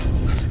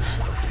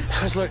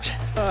Where's Lurch?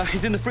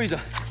 He's in the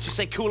freezer. Did you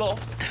say cool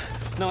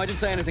off? No, I didn't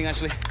say anything,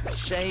 actually.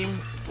 Shame.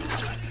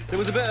 There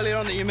was a bit earlier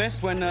on that you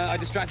missed when I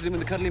distracted him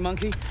with the cuddly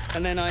monkey,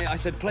 and then I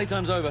said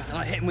playtime's over, and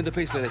I hit him with the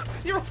peace lily.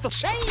 You're off the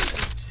chain.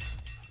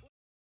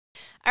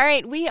 All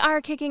right, we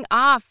are kicking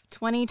off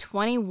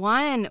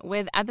 2021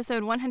 with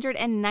episode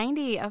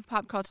 190 of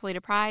Pop Culturally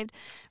Deprived.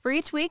 For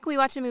each week, we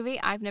watch a movie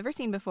I've never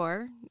seen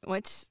before,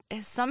 which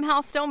is somehow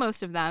still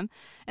most of them,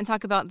 and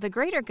talk about the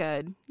greater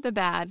good, the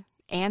bad,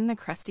 and the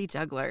crusty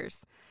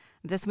jugglers.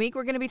 This week,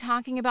 we're going to be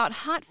talking about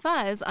Hot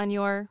Fuzz on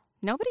your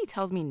Nobody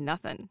Tells Me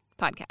Nothing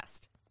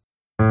podcast.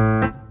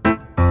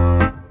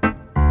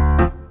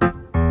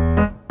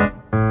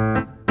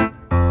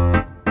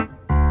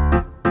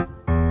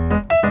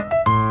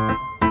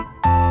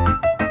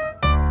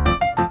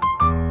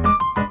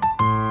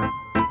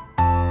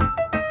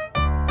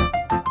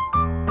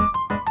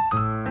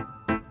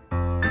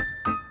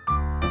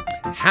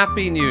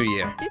 Happy New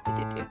Year.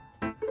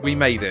 We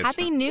made it.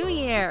 Happy New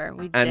Year.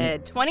 We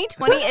did.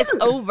 2020 is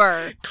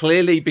over.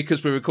 Clearly,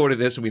 because we're recording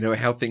this and we know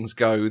how things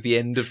go, the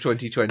end of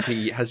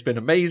 2020 has been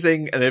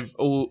amazing, and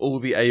all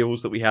the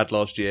ails that we had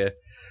last year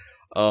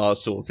are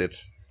sorted.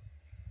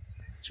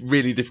 It's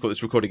really difficult,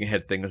 this recording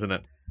ahead thing, isn't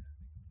it?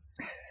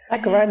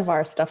 That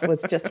coronavirus stuff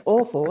was just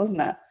awful,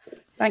 wasn't it?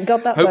 Thank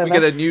God that's Hope over. we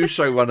get a new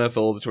showrunner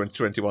for the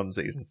 2021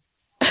 season.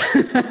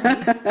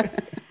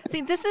 See,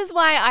 this is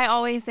why I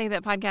always say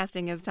that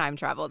podcasting is time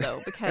travel,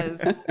 though,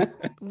 because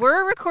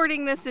we're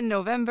recording this in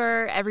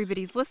November.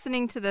 Everybody's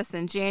listening to this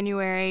in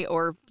January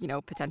or,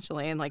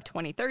 potentially in like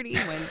 2030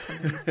 when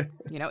something's,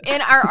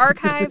 in our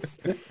archives.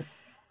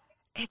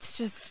 It's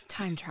just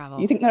time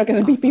travel. You think there are going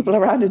to be people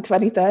around in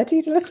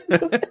 2030 to listen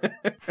to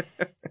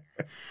this?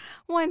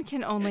 One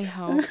can only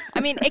hope. I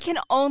mean, it can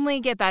only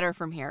get better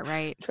from here,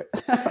 right?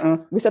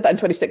 We said that in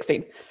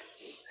 2016.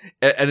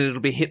 And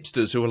it'll be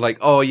hipsters who are like,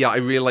 oh, yeah, I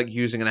really like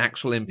using an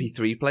actual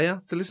MP3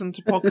 player to listen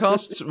to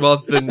podcasts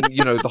rather than,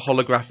 the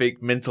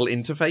holographic mental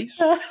interface.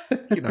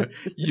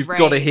 You've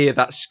got to hear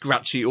that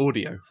scratchy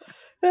audio.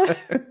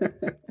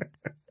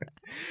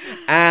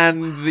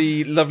 And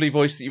the lovely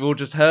voice that you've all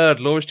just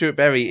heard, Laura Stewart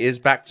Berry, is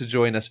back to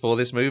join us for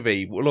this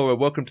movie. Laura,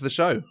 welcome to the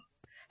show.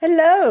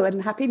 Hello,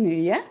 and Happy New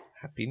Year.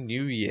 Happy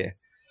New Year.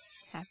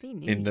 Happy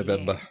New Year. In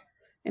November.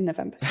 In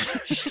November.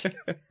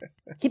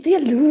 Keep the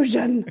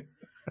illusion.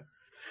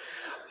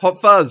 Hot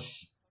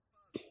Fuzz.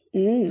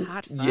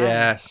 Hot Fuzz.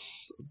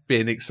 Yes.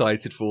 Been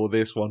excited for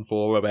this one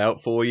for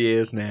about 4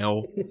 years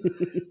now.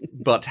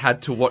 But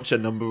had to watch a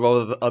number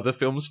of other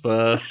films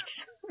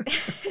first.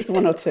 It's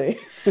one or two.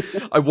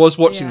 I was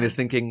watching this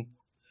thinking,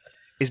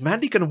 is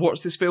Mandy going to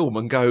watch this film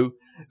and go,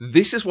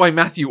 this is why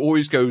Matthew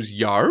always goes,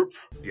 yarp?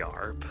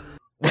 Yarp.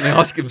 When I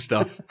ask him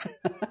stuff.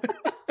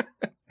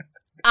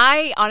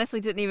 I honestly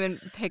didn't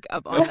even pick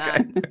up on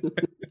that.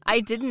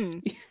 I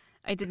didn't.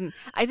 I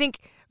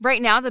think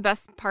right now the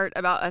best part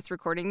about us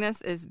recording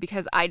this is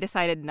because I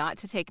decided not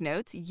to take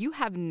notes. You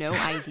have no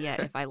idea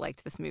if I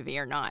liked this movie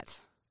or not.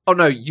 Oh,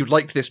 no, you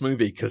liked this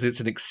movie because it's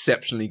an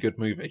exceptionally good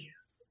movie.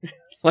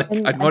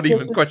 I'm not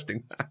even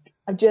questioning that.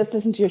 I've just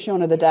listened to your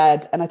Shaun of the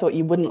Dead, and I thought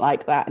you wouldn't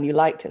like that, and you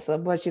liked it. So,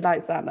 well, she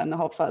likes that, then the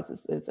Hot Fuzz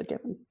is a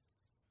given.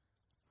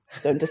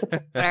 Don't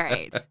disappoint.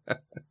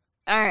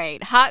 All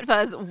right. Hot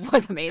Fuzz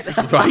was amazing.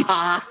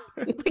 Right.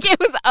 It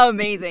was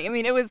amazing. I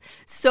mean, it was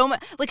so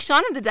much.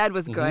 Shaun of the Dead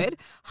was good.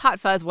 Hot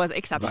Fuzz was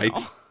exceptional.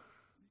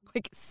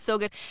 Right. So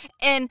good.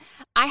 And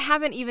I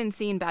haven't even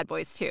seen Bad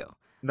Boys 2.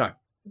 No.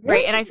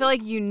 Right. And I feel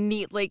like you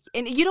need,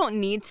 and you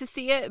don't need to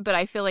see it, but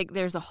I feel like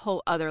there's a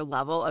whole other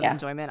level of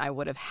enjoyment I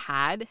would have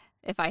had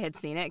if I had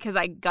seen it, because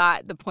I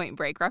got the Point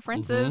Break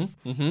references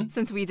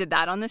since we did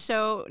that on the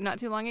show not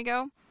too long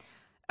ago.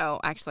 Oh,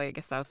 actually, I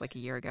guess that was like a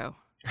year ago.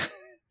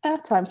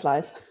 Time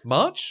flies.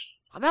 March?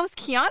 Oh, that was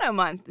Keanu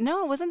month.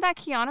 No, wasn't that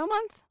Keanu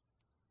month?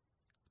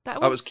 That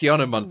was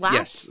Keanu month.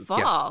 Last fall.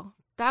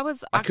 Yes. That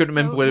was I couldn't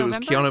remember whether it was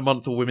Keanu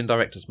month or Women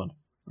Directors month.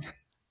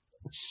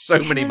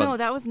 Many months. No,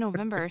 that was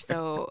November.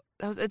 So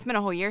it's been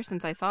a whole year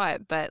since I saw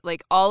it. But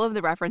all of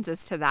the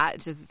references to that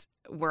just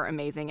were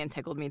amazing and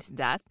tickled me to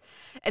death.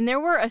 And there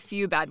were a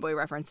few Bad Boy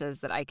references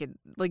that I could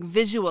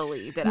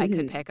visually that I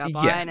could pick up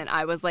on. And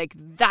I was like,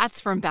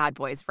 that's from Bad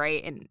Boys,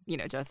 right? And,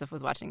 Joseph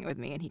was watching it with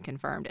me and he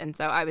confirmed. And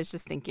so I was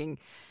just thinking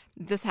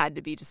this had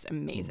to be just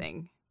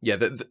amazing. Yeah.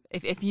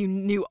 If you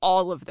knew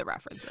all of the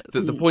references.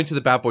 The point of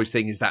the Bad Boys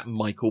thing is that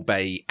Michael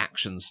Bay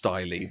action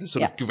style, the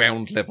sort of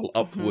ground level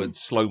upwards,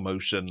 slow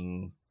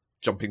motion,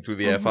 jumping through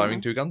the air, firing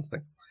two guns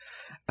thing.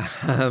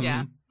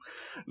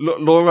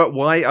 Laura,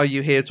 why are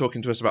you here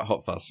talking to us about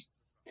Hot Fuzz?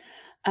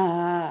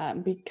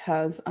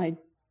 Because I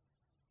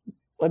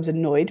was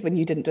annoyed when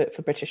you didn't do it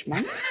for British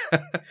Month.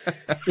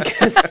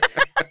 Because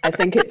I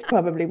think it's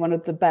probably one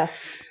of the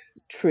best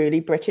truly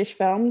British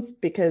films,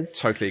 because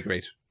totally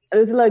agreed.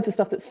 There's loads of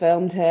stuff that's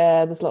filmed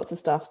here. There's lots of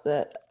stuff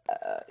that,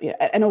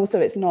 and also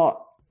it's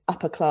not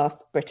upper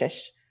class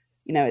British.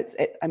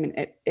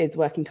 It is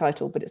working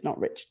title, but it's not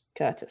Rich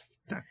Curtis.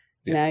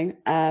 No.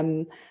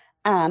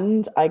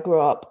 And I grew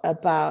up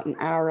about an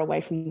hour away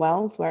from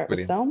Wales, where it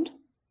was filmed.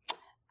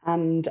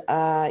 And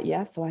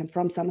so I'm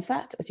from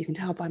Somerset, as you can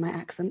tell by my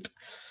accent.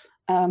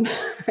 I've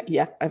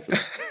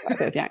lost quite a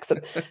bit of the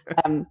accent.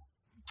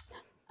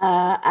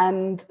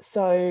 And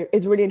so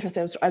it's really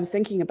interesting. I was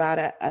thinking about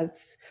it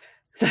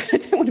so I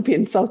don't want to be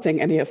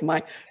insulting any of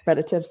my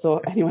relatives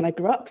or anyone I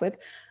grew up with,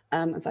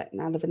 as I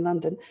now live in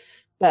London.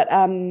 But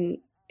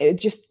it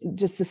just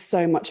there's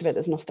so much of it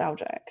that's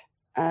nostalgic.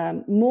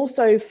 More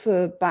so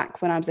for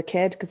back when I was a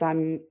kid, because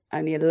I'm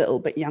only a little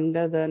bit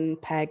younger than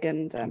Peg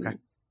and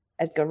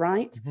Edgar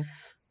Wright.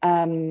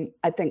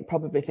 I think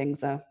probably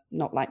things are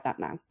not like that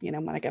now. You know,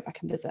 when I go back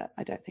and visit,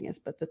 I don't think it's,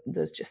 but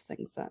there's just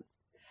things that,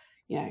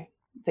 you know,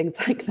 things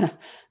like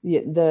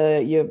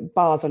your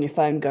bars on your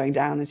phone going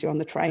down as you're on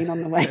the train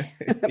on the way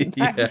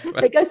back.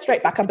 They go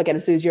straight back up again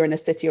as soon as you're in a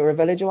city or a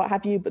village or what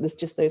have you, but there's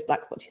just those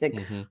black spots. You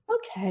think,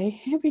 okay,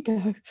 here we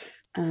go.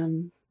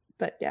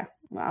 But yeah,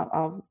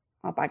 I'll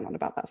bang on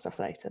about that stuff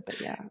later.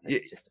 But yeah,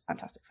 it's just a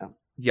fantastic film.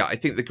 Yeah, I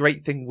think the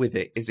great thing with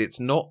it is it's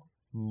not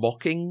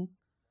mocking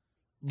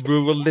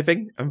rural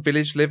living and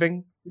village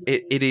living.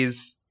 It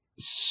is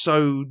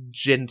so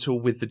gentle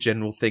with the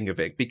general thing of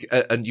it,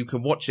 and you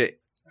can watch it.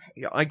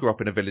 I grew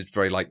up in a village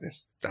very like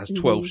this. It has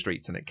 12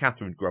 streets in it.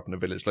 Catherine grew up in a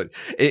village like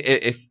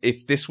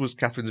if this was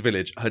Catherine's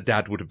village, her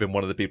dad would have been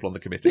one of the people on the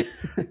committee.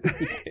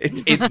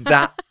 It's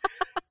that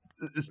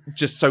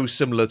just so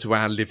similar to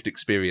our lived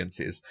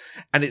experiences,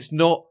 and it's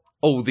not.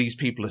 Oh, these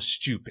people are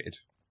stupid.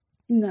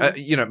 No.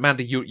 You know,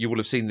 Mandy, you will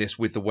have seen this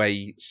with the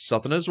way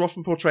Southerners are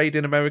often portrayed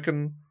in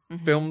American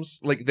films.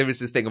 Like, there is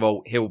this thing of,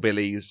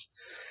 hillbillies,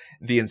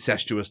 the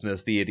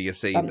incestuousness, the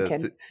idiocy.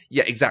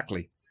 Yeah,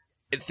 exactly.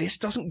 This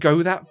doesn't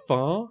go that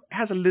far. It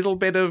has a little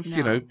bit of,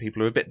 you know,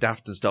 people are a bit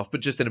daft and stuff,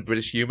 but just in a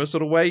British humour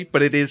sort of way.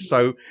 But it is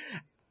so...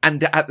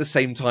 And at the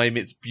same time,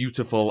 it's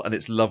beautiful and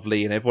it's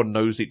lovely and everyone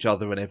knows each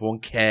other and everyone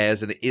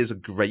cares and it is a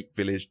great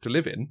village to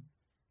live in.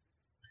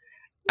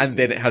 And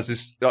then it has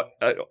this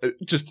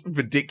just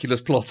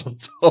ridiculous plot on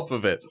top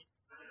of it.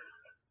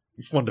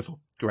 It's wonderful.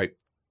 Great.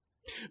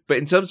 But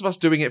in terms of us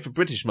doing it for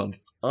British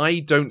Month, I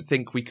don't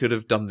think we could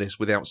have done this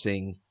without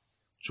seeing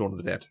Shaun of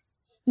the Dead.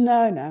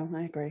 No,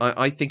 I agree.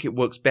 I think it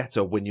works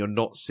better when you're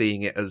not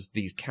seeing it as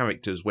these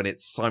characters, when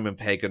it's Simon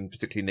Pegg and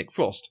particularly Nick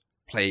Frost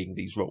playing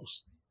these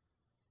roles.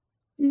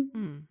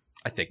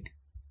 I think.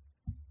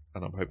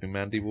 And I'm hoping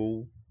Mandy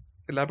will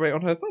elaborate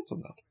on her thoughts on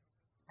that.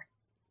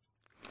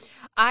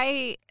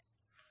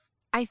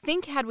 I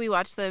think had we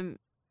watched them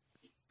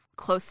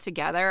close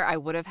together, I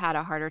would have had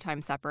a harder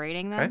time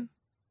separating them.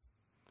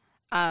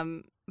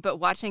 Okay. But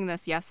watching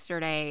this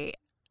yesterday,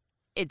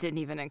 it didn't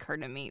even occur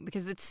to me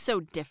because it's so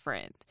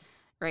different,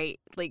 right?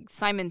 Like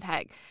Simon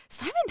Pegg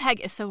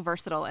is so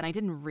versatile, and I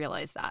didn't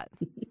realize that.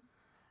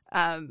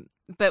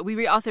 But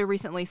we also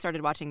recently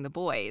started watching The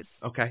Boys.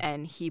 Okay.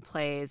 And he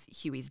plays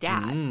Huey's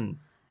dad.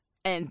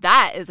 And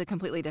that is a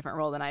completely different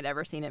role than I'd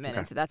ever seen him in. Okay.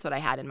 And so that's what I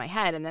had in my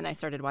head. And then I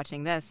started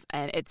watching this,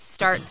 and it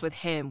starts with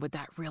him with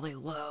that really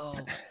low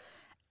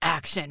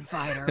action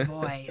fighter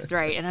voice,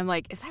 right? And I'm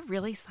like, is that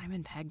really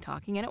Simon Pegg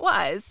talking? And it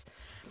was.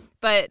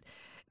 But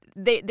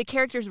the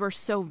characters were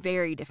so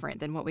very different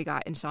than what we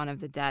got in Shaun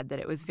of the Dead that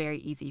it was very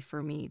easy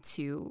for me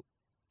to,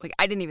 like,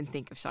 I didn't even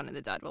think of Shaun of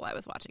the Dead while I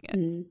was watching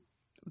it.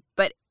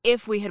 But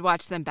if we had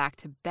watched them back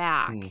to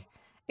back,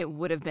 it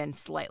would have been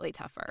slightly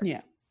tougher.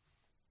 Yeah.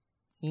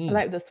 I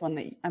like this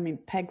one.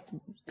 Pegg's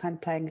kind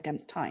of playing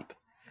against type.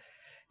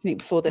 I think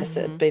before this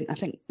it had been, I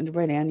think it had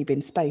really only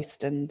been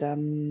Spaced and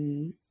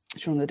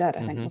Shaun of the Dead,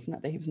 I think, wasn't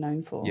it, that he was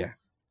known for? Yeah.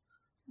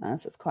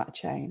 So it's quite a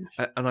change.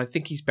 And I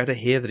think he's better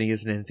here than he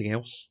is in anything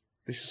else.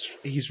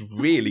 He's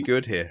really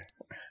good here.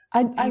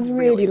 I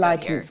really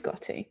like him,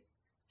 Scotty.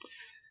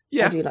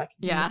 Yeah. I do like him.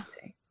 Yeah.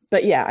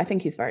 But yeah, I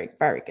think he's very,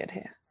 very good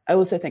here. I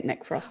also think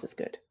Nick Frost is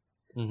good.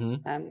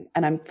 And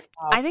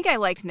I think I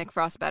liked Nick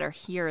Frost better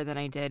here than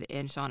I did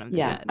in Shaun of the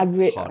Dead. I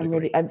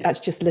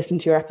actually just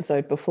listened to your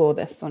episode before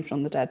this on Shaun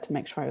of the Dead to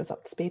make sure I was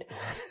up to speed.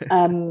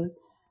 And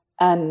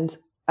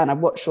I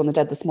watched Shaun of the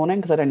Dead this morning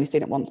because I'd only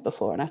seen it once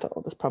before, and I thought,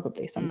 there's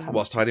probably some kind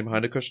Whilst hiding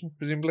behind a cushion,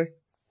 presumably?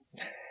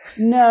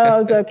 No, I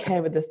was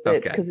okay with this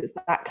bit because it's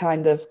that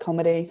kind of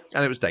comedy.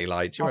 And it was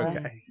daylight, you're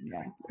okay.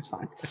 Yeah, it's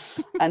fine.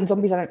 And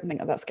zombies, I don't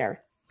think are that scary.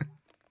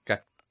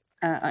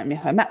 I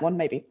met one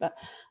maybe, but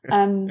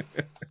what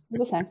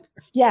was I saying?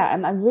 Yeah,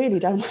 and I really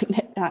don't like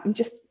Nick. I'm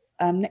just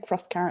Nick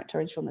Frost's character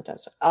in Shaun of the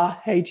Dead. I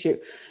hate you.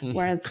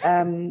 Whereas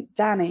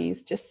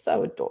Danny's just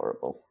so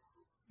adorable,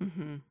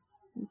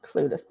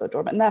 clueless but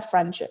adorable, and their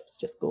friendship's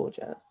just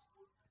gorgeous.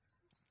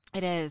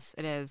 It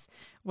is.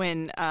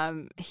 When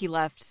he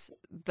left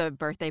the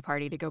birthday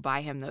party to go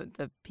buy him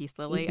the peace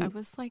lily, I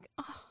was like,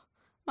 oh,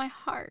 my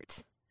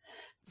heart.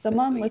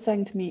 Someone was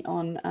saying to me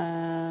on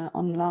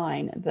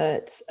online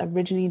that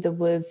originally there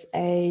was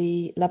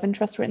a love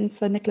interest written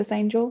for Nicholas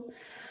Angel,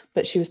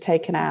 but she was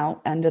taken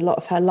out, and a lot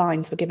of her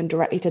lines were given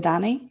directly to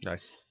Danny.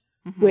 Nice.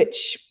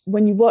 Which,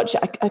 when you watch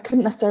it, I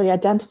couldn't necessarily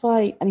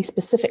identify any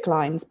specific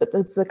lines, but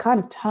there's a kind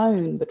of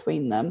tone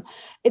between them.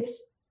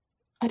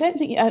 I don't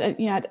think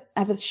I'd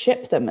ever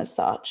ship them as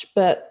such,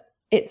 but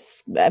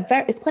it's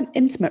quite an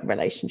intimate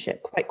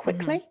relationship quite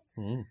quickly.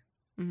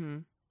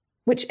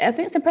 which I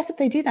think it's impressive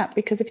they do that,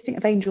 because if you think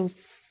of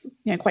Angels,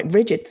 quite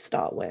rigid to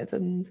start with,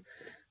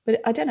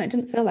 but I don't know, it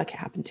didn't feel like it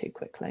happened too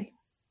quickly.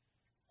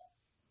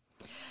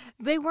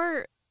 They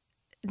were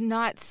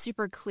not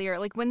super clear.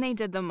 Like when they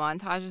did the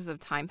montages of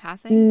time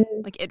passing,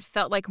 like it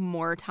felt like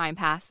more time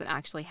passed than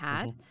actually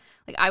had.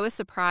 Like I was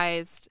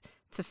surprised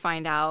to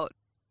find out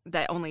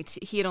that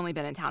he had only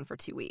been in town for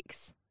 2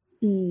 weeks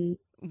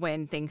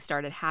when things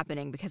started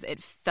happening, because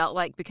it felt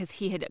like, because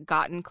he had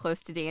gotten close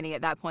to Danny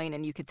at that point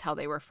and you could tell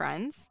they were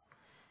friends.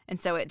 And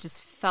so it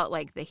just felt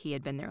like that he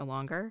had been there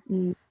longer.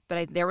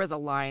 But there was a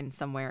line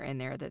somewhere in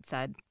there that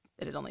said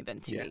it had only been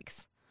 2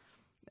 weeks.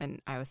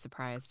 And I was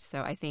surprised.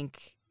 So I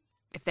think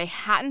if they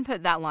hadn't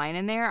put that line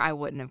in there, I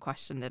wouldn't have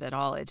questioned it at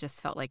all. It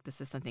just felt like this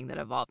is something that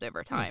evolved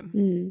over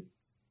time.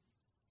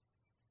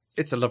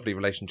 It's a lovely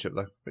relationship,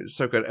 though. It's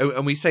so good.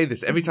 And we say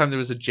this every time there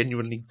is a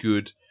genuinely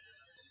good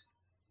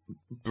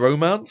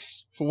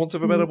bromance, for want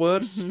of a better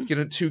word.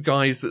 Two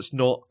guys that's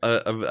not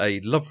a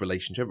love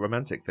relationship,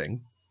 romantic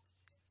thing.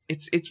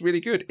 It's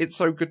really good. It's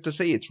so good to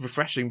see. It's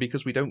refreshing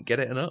because we don't get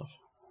it enough.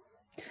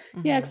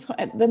 Yeah, because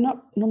they're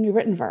not normally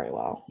written very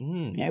well.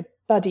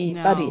 Buddy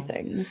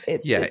things.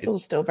 It's all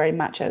still very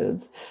macho.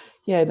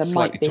 There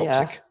might be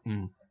toxic.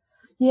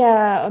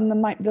 and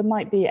there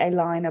might be a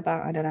line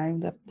about, I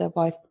don't know, their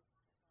wife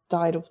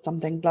died or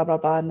something, blah blah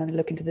blah, and then they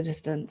look into the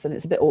distance and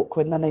it's a bit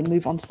awkward, and then they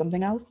move on to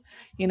something else.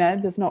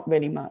 There's not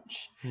really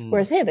much.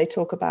 Whereas here they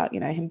talk about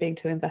him being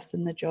too invested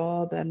in the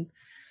job, and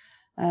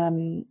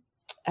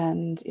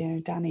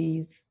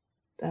Danny's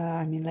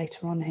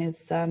later on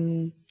his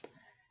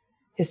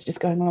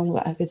just going along with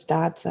whatever his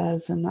dad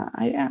says, and that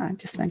I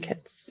just think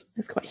it's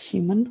quite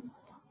human.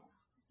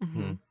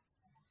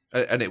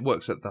 And it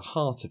works at the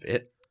heart of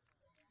it.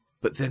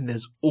 But then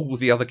there's all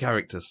the other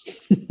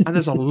characters, and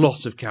there's a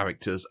lot of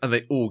characters, and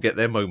they all get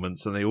their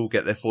moments, and they all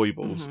get their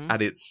foibles,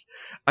 and it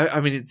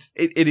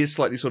is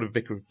slightly sort of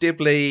Vicar of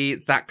Dibley.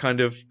 It's that kind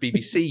of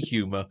BBC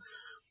humour,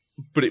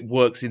 but it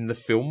works in the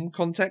film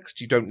context.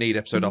 You don't need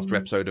episode after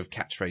episode of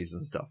catchphrases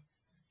and stuff.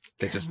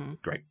 They're just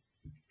great.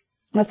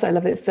 That's what I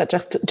love. It's that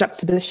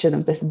juxtaposition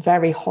of this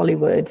very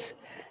Hollywood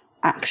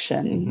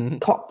action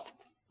cop,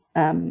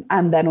 and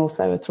then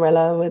also a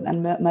thriller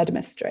and murder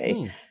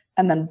mystery.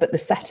 And then, but the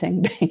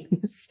setting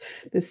being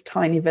this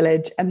tiny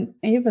village, and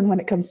even when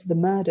it comes to the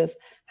murders,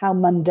 how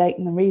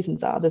mundane the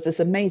reasons are. There's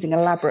this amazing,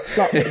 elaborate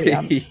plot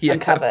that he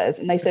uncovers,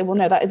 and they say, "Well,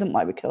 no, that isn't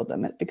why we killed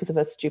them. It's because of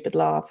a stupid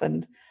laugh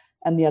and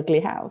the ugly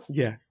house."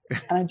 Yeah,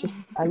 and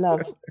I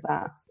love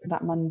that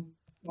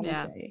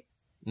mundanity.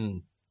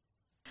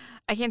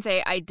 I can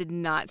say I did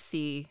not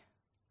see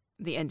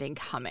the ending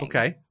coming.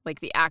 Okay, like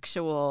the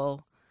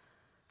actual.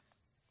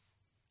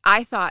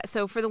 I thought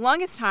so. For the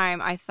longest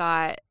time, I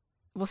thought,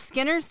 well,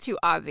 Skinner's too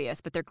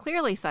obvious, but they're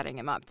clearly setting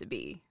him up to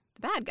be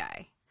the bad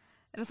guy.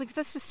 And I was like,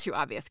 that's just too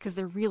obvious, because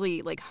they're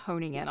really like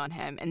honing in on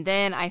him. And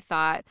then I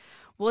thought,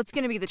 well, it's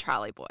going to be the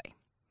trolley boy.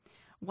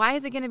 Why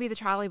is it going to be the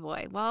trolley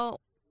boy? Well,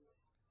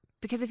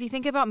 because if you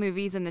think about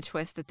movies and the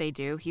twist that they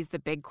do, he's the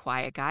big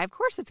quiet guy. Of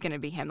course it's going to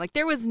be him. Like,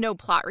 there was no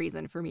plot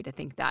reason for me to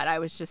think that. I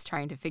was just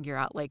trying to figure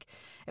out, like,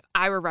 if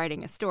I were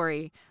writing a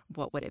story,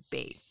 what would it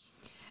be?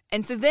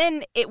 And so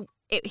then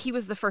he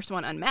was the first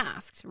one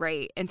unmasked,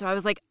 right? And so I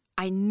was like,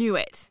 I knew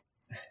it.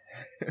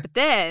 But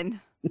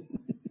then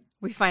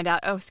we find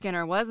out,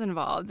 Skinner was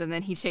involved, and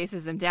then he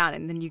chases him down,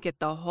 and then you get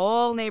the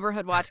whole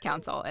neighborhood watch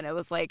council, and it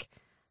was like,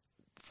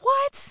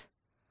 what?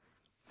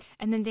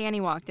 And then Danny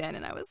walked in,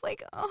 and I was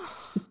like,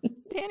 oh,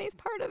 Danny's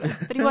part of it.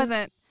 But he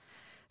wasn't.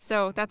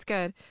 So that's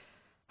good.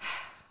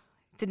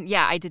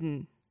 I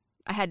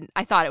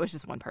thought it was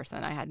just one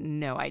person. I had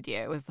no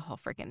idea it was the whole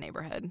freaking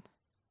neighborhood.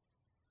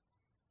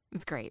 It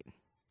was great.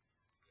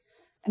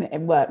 And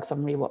it works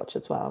on rewatch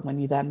as well, when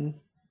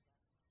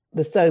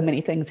there's so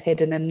many things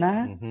hidden in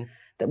there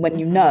that when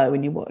you know,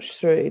 when you watch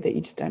through, that you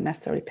just don't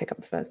necessarily pick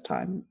up the first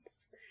time.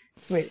 It's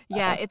really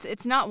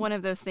it's not one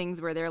of those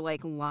things where they're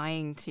like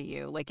lying to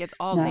you. Like, it's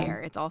all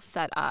there. It's all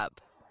set up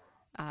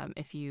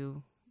if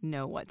you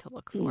know what to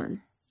look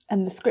for.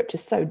 And the script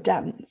is so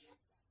dense.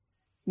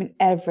 I mean,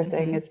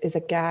 everything is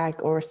a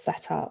gag or a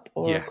setup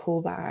or a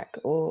callback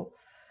or...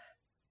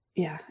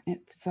 Yeah,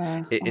 it's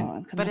but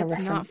it's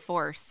not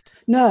forced.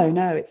 No,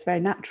 it's very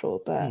natural,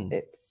 but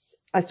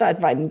I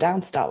started writing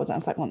down to start with, and I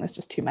was like, well, there's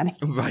just too many.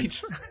 Right.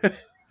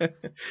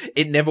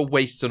 It never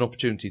wastes an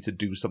opportunity to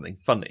do something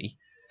funny,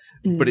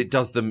 but it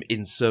does them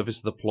in service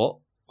of the plot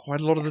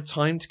quite a lot of the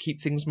time to keep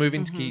things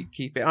moving, to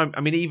keep it. I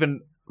mean,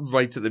 even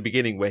right at the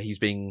beginning where he's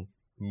being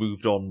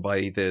moved on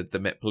by the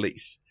Met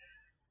Police,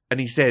 and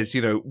he says,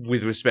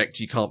 with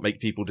respect, you can't make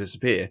people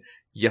disappear.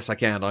 Yes, I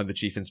can. I'm the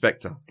chief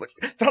inspector. It's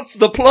like, that's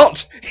the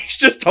plot. He's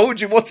just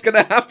told you what's going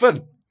to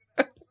happen.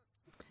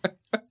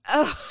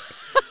 Oh.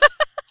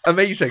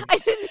 Amazing. I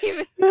didn't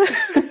even...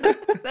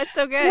 That's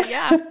so good,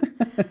 yeah.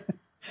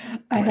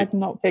 I had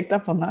not picked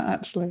up on that,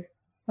 actually.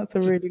 That's a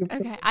really good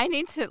point. Okay, I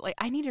need to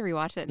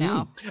rewatch it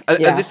now.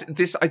 And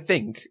this, I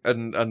think,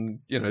 and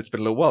it's been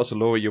a little while, so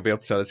Laura, you'll be able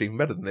to tell us even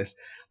better than this.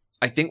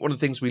 I think one of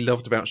the things we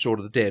loved about Shaun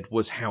of the Dead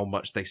was how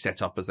much they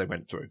set up as they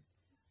went through.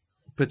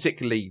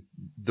 particularly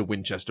the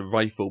Winchester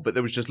rifle, but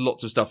there was just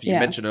lots of stuff you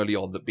mentioned early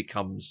on that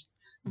becomes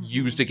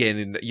used again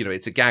in,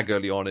 it's a gag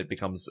early on, it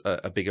becomes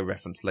a bigger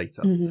reference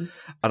later. And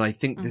I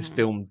think this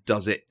film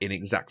does it in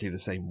exactly the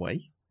same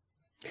way.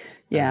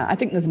 Yeah, I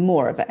think there's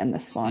more of it in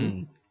this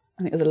one.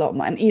 I think there's a lot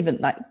more, and even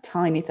like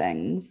tiny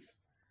things.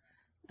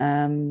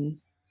 I'm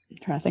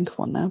trying to think of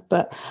one now,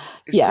 but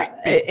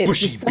it's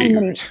bushy just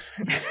beard.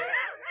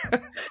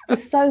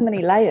 There's so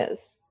many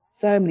layers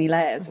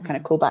of kind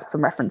of callbacks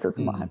and references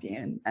and what have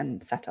you,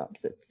 and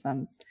setups. It's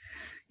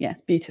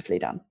it's beautifully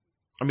done.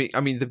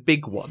 I mean, the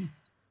big one.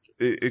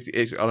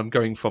 And I'm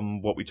going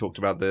from what we talked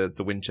about,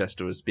 the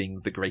Winchester as being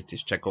the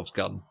greatest Chekhov's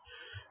gun,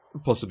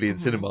 possibly in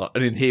cinema,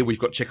 and in here we've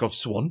got Chekhov's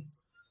swan.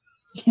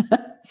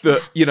 Yes.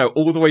 That,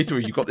 all the way through,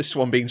 you've got this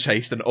swan being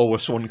chased, and a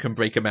swan can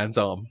break a man's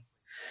arm.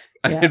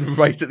 And then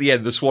right at the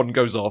end, the swan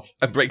goes off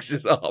and breaks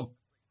his arm.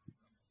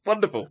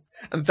 Wonderful.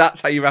 And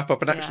that's how you wrap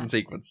up an action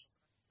sequence.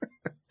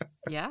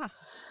 Yeah.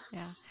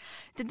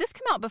 Did this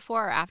come out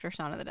before or after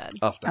Shaun of the Dead?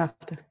 After.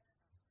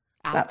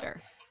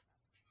 After.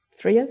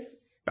 3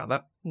 years? About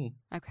that.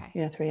 Okay.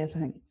 Yeah, 3 years, I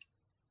think.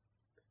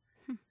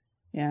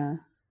 Yeah.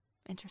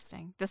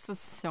 Interesting. This was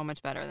so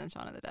much better than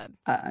Shaun of the Dead.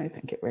 I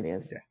think it really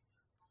is. Yeah.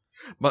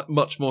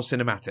 Much more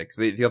cinematic.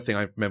 The other thing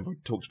I remember we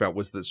talked about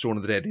was that Shaun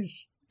of the Dead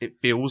it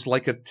feels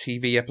like a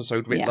TV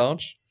episode writ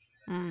large.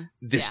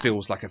 This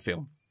feels like a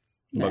film,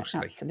 mostly.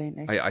 Yeah,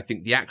 absolutely. I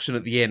think the action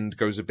at the end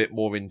goes a bit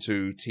more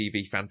into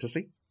TV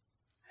fantasy.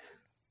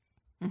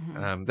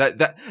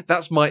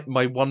 That's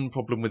my one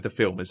problem with the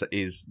film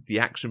is the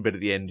action bit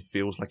at the end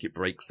feels like it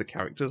breaks the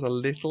characters a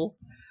little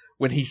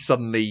when he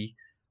suddenly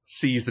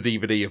sees the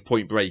DVD of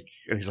Point Break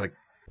and he's like,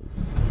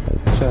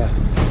 "Sir,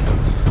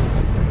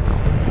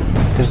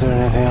 is there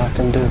anything I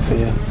can do for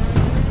you?"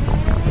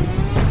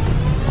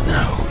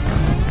 No.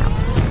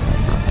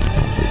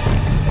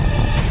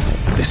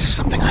 This is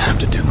something I have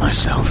to do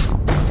myself.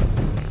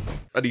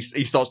 And he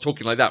starts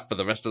talking like that for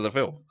the rest of the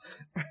film.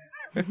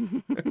 I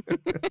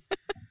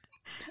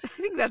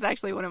think that's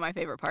actually one of my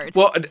favorite parts.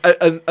 Well,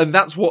 and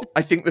that's what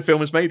I think the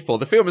film is made for.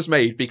 The film is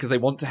made because they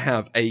want to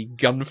have a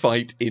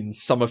gunfight in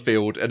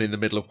Summerfield and in the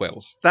middle of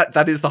Wales.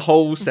 That is the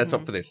whole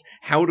setup for this.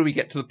 How do we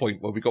get to the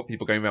point where we've got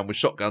people going around with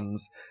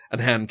shotguns and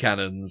hand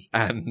cannons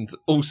and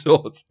all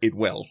sorts in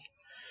Wales?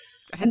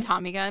 A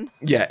Tommy gun.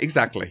 Yeah,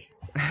 exactly.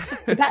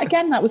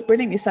 That was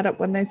brilliantly set up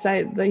when he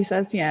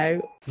says,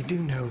 You do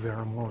know there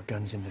are more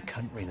guns in the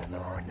country than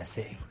there are in the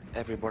city.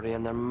 Everybody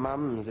and their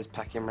mums is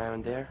packing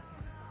around there.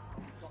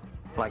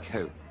 Like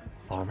who?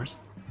 Farmers?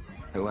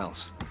 Who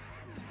else?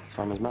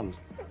 Farmers' mums.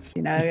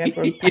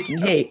 Everyone's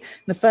packing heat.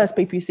 The first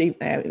people you see,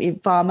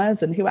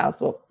 farmers, and who else?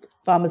 Well,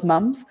 farmers'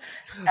 mums.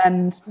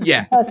 And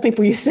the first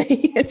people you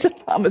see, it's a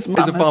farmer's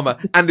mum. It's a farmer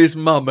and his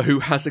mum who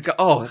has a gun.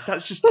 Oh,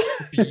 that's just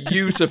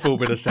beautiful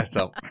bit of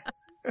setup.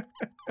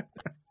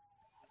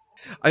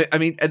 I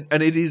mean,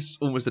 and it is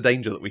almost a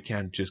danger that we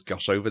can just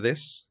gush over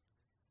this.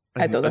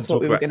 I thought that's what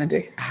we were going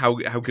to do. How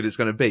good it's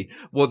going to be.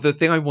 Well, the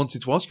thing I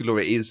wanted to ask you,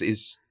 Laura,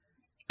 is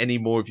any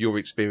more of your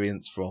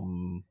experience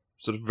from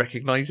sort of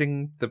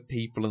recognizing the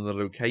people and the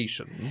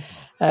locations?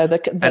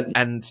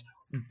 And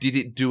did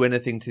it do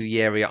anything to the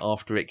area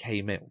after it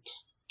came out?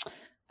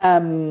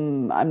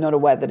 I'm not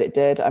aware that it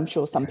did. I'm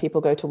sure some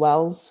people go to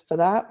Wells for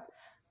that.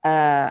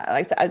 Like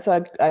I said,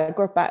 so I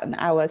grew up about an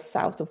hour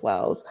south of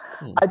Wells.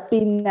 I've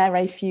been there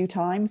a few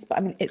times, but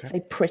I mean, it's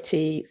a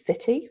pretty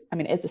city. I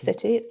mean, it is a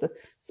city. It's the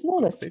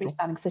smallest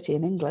freestanding city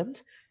in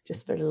England.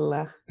 Just for a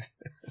little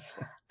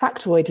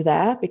factoid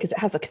there, because it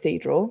has a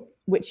cathedral,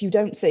 which you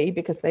don't see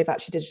because they've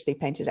actually digitally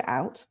painted it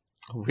out.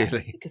 Oh,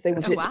 really? Because they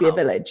wanted it to be a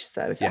village.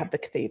 So if it had the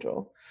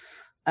cathedral.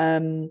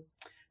 So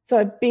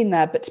I've been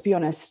there, but to be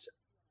honest,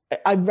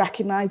 I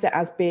recognise it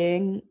as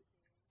being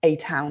a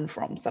town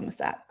from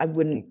Somerset. I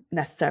wouldn't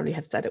necessarily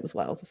have said it was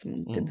Wales if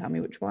someone didn't tell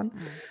me which one,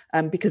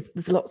 because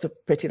there's lots of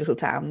pretty little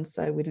towns,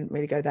 so we didn't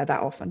really go there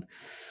that often.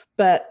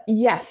 But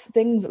yes,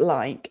 things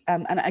like,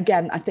 and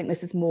again, I think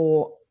this is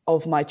more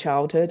of my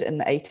childhood in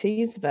the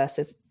 80s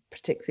versus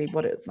particularly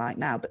what it's like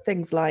now, but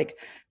things like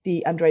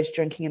the underage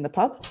drinking in the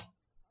pub,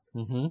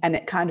 and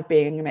it kind of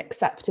being an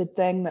accepted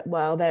thing that,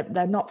 well,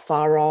 they're not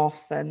far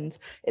off and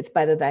it's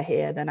better they're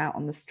here than out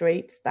on the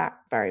streets. That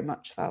very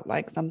much felt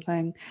like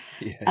something.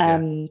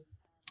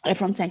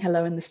 Everyone saying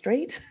hello in the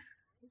street.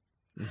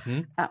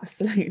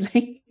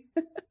 Absolutely.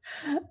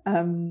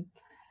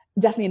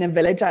 Definitely in a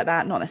village like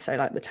that, not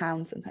necessarily like the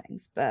towns and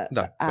things, but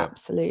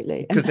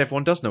absolutely. Because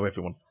everyone does know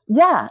everyone.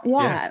 Yeah.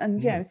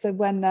 And, so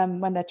when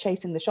they're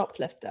chasing the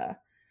shoplifter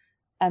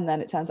and then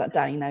it turns out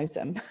Danny knows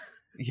him.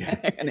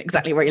 And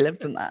exactly where he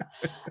lives in that.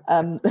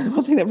 One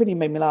thing that really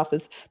made me laugh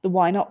is the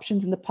wine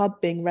options in the pub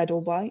being red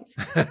or white.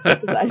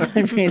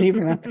 I really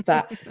remember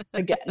that.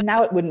 Again,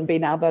 now it wouldn't be,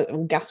 now the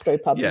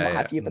gastropubs and what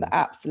have you, but that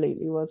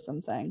absolutely was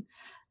something.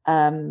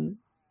 But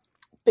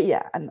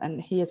yeah,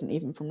 and he isn't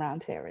even from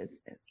around here. Is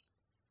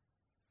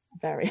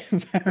very,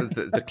 very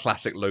the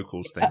classic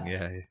locals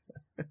thing.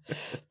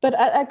 But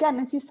again,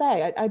 as you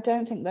say, I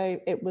don't think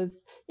it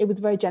was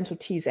very gentle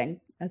teasing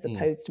as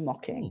opposed to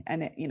mocking,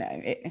 and it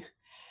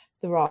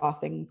there are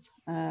things,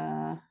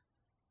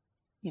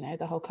 you know,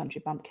 the whole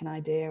country bumpkin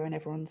idea and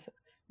everyone's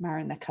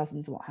marrying their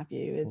cousins and what have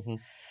you is, you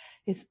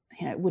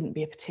know, it wouldn't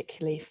be a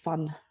particularly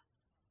fun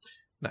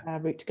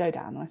route to go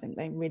down. And I think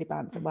they really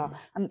balance it well.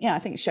 And yeah, I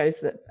think it shows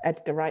that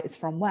Edgar Wright is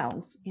from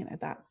Wales. You know,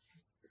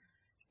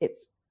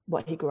 it's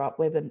what he grew up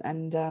with,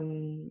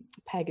 and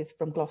Peg is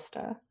from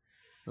Gloucester,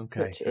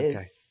 which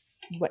is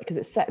because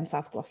it's set in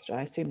South Gloucester.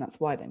 I assume that's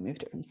why they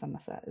moved it from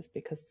Somerset, is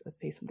because of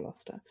peace in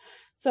Gloucester.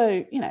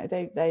 So you know,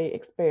 they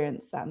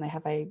experience that, and they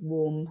have a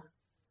warm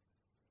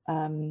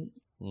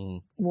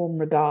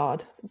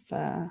regard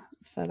for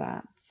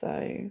that.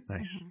 So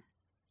nice.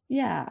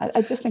 Yeah,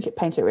 I just think it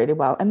painted it really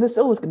well. And there's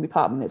always going to be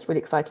part of me that's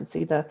really excited to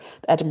see the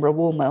Edinburgh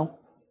Wool Mill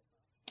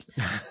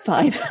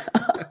side.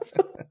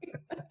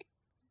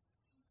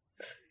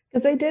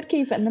 Because they did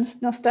keep it in the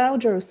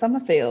nostalgia of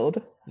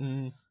Summerfield,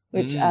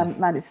 which,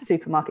 man, it's a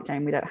supermarket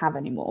chain we don't have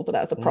anymore, but that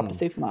was a proper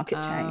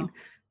supermarket chain.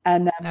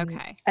 And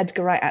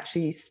Edgar Wright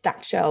actually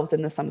stacked shelves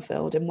in the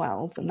Summerfield in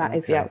Wells, and that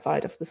is the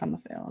outside of the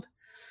Summerfield.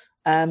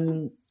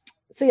 So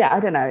yeah, I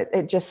don't know.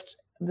 It just,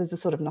 there's a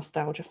sort of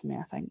nostalgia for me,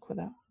 I think, with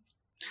it.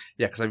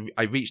 Yeah, because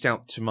I reached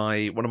out to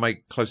one of my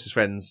closest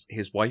friends.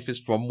 His wife is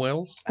from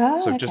Wales,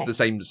 just the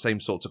same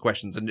sorts of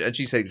questions, and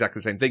she said exactly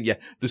the same thing. Yeah,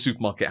 the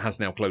supermarket has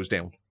now closed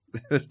down.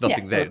 There's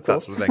nothing there.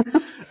 That sort of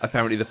thing.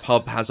 Apparently, the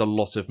pub has a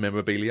lot of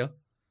memorabilia,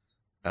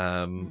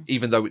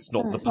 even though it's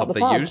not the pub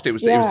they used. It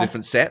was a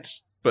different set,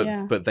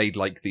 but they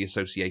like the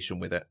association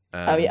with it.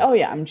 Oh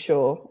yeah, I'm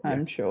sure.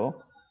 I'm sure.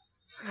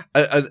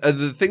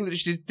 The thing that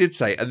she did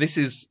say, and this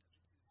is,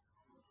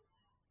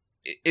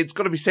 it's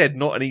got to be said,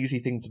 not an easy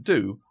thing to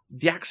do.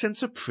 The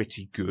accents are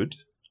pretty good.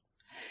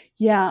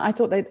 Yeah, I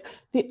thought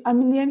the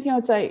only thing I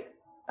would say,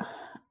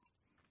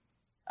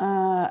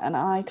 and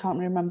I can't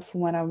remember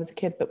from when I was a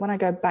kid, but when I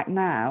go back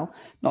now,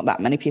 not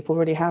that many people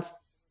really have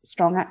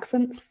strong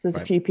accents. There's a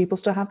few people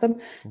still have them.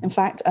 In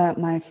fact,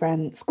 my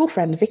school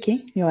friend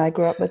Vicky, who I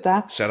grew up with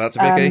there. Shout out to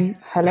Vicky.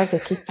 Hello,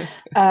 Vicky.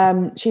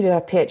 She did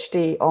a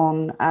PhD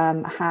on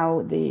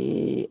how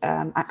the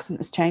accent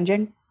is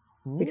changing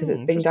because it's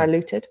being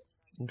diluted.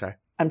 Okay.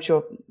 I'm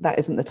sure that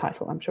isn't the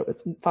title. I'm sure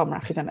it's far more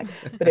academic,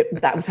 but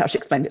that was how she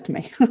explained it to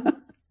me.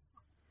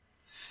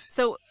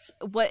 So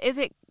what is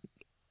it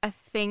a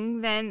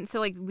thing then? So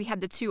like we had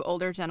the two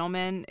older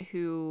gentlemen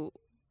who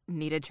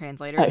needed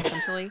translators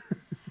essentially.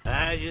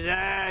 I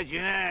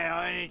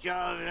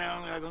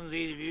couldn't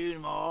see the view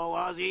anymore.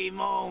 Was he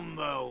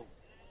Mumbo?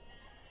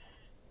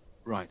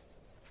 Right.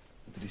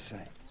 What did he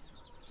say?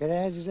 Said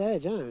as his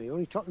edge, he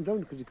only chopped him down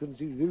because he couldn't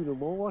see the view no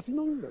more. Was he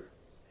Mumbo?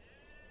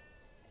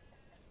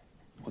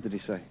 What did he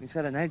say? He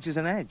said an edge is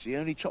an edge. He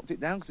only chopped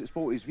it down because it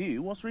spoiled his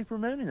view. What's Reaper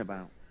moaning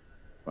about?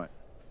 Right.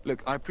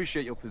 Look, I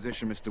appreciate your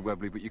position, Mr.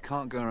 Webley, but you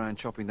can't go around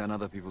chopping down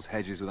other people's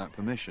hedges without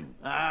permission.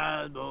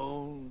 I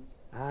suppose.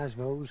 I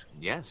suppose.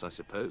 Yes, I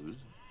suppose.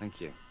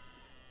 Thank you.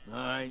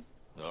 All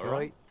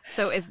right.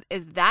 So is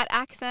that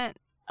accent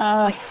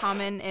like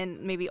common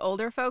in maybe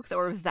older folks,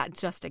 or was that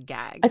just a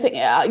gag? I think,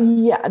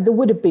 yeah, there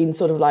would have been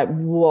sort of like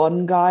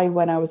one guy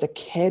when I was a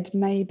kid,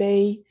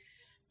 maybe.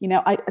 You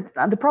know,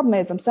 the problem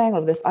is I'm saying all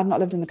of this. I've not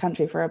lived in the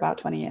country for about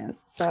 20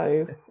 years.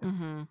 So,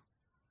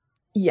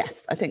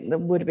 yes, I think there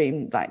would have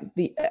been like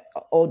the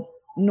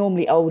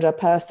normally older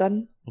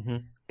person.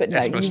 But no,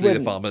 especially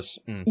the farmers.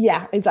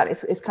 Yeah, exactly.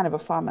 It's kind of a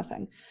farmer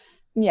thing.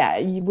 Yeah,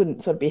 you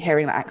wouldn't sort of be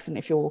hearing that accent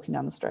if you're walking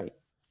down the street.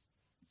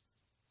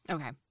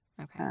 Okay.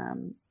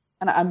 And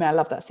I mean, I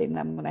love that scene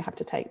then when they have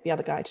to take the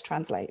other guy to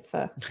translate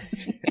for.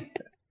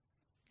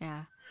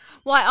 Yeah.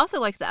 Well, I also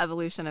like the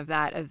evolution of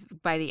that. Of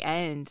by the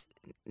end,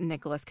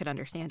 Nicholas could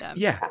understand him.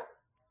 Yeah.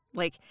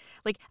 Like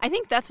I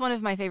think that's one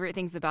of my favorite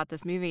things about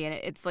this movie, and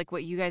it's like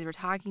what you guys were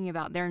talking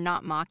about. They're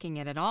not mocking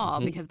it at all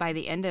because by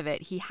the end of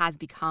it, he has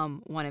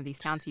become one of these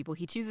townspeople.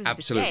 He chooses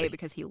to stay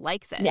because he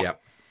likes it. Yeah.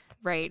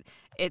 Right.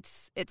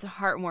 It's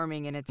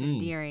heartwarming and it's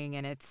endearing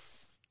and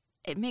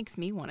it makes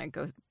me want to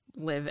go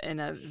live in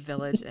a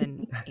village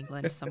in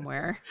England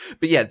somewhere.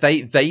 But yeah,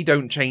 they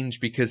don't change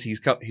because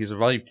he's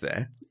arrived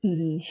there.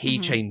 He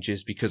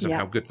changes because of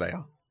how good they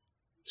are.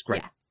 It's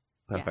great. Yeah.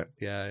 Perfect.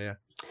 Yeah.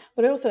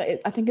 But also,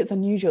 I think it's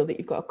unusual that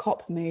you've got a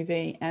cop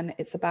movie and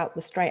it's about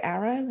the straight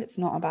arrow. It's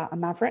not about a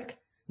maverick.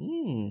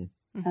 And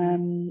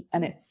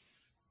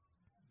it's.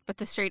 But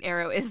the straight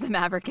arrow is the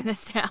maverick in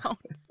this town.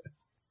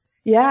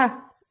 Yeah.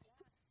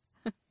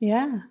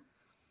 Yeah.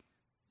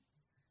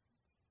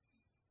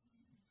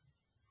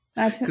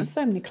 I think there's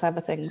so many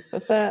clever things,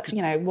 but for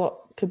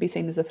what could be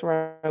seen as a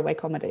throwaway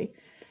comedy,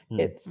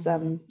 it's I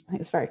think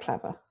it's very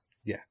clever.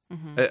 Yeah,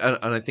 and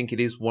I think it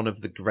is one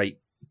of the great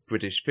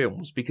British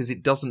films because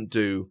it doesn't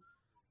do,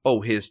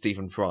 oh, here's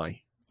Stephen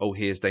Fry, oh,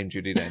 here's Dame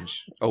Judi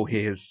Dench, oh,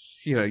 here's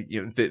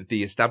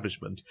the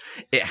establishment.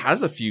 It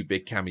has a few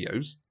big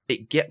cameos.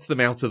 It gets them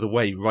out of the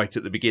way right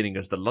at the beginning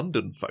as the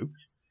London folk,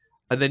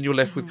 and then you're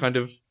left with kind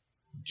of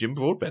Jim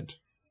Broadbent.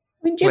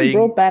 I mean, Jim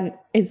Broadbent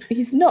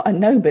he's not a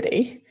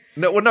nobody.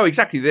 No,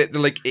 exactly.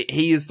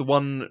 He is the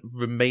one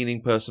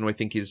remaining person who I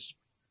think is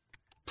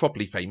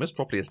properly famous,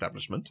 properly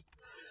establishment.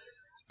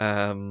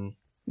 I mean,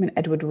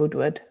 Edward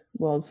Woodward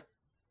was.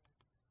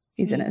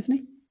 He's in it, isn't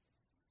he?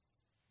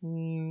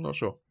 Not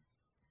sure.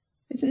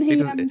 Isn't he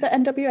doesn't- the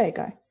NWA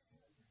guy?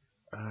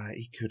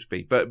 He could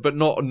be, but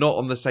not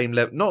on the same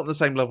level. Not on the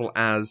same level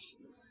as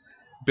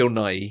Bill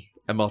Nighy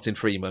and Martin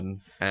Freeman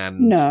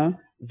and No.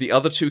 the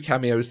other two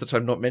cameos that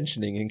I'm not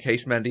mentioning, in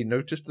case Mandy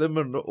noticed them,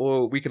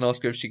 or we can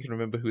ask her if she can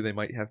remember who they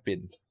might have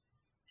been.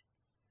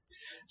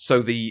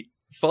 So the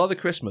Father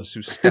Christmas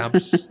who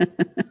stabs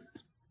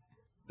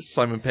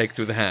Simon Pegg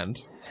through the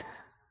hand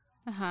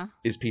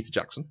is Peter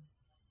Jackson.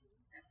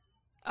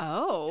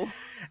 Oh,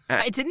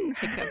 I didn't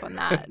pick up on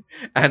that.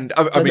 And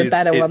I There's mean, a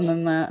better one it's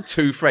than that.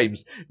 2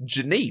 frames.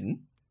 Janine,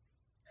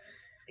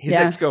 his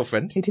Yeah.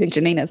 ex-girlfriend, Who do you think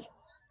Janine is?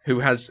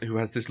 who has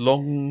this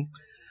long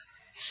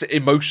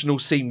emotional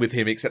scene with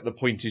him, except the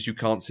point is you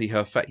can't see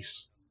her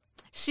face.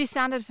 She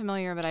sounded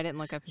familiar, but I didn't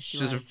look up who she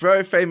She's a was.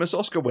 very famous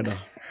Oscar winner.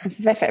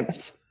 Very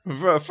famous.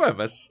 Very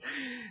famous.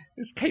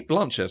 It's Kate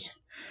Blanchett.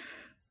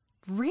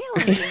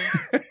 Really?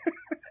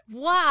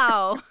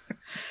 Wow.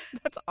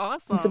 That's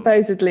awesome. And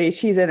supposedly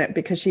she's in it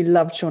because she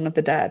loved Shaun of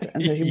the Dead,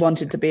 and so she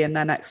wanted to be in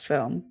their next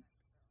film.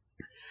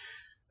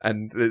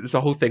 And there's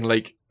a whole thing,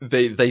 like,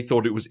 they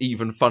thought it was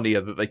even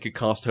funnier that they could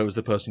cast her as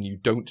the person you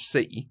don't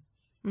see.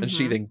 And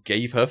she then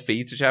gave her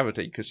fee to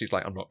charity because she's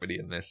like, I'm not really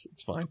in this.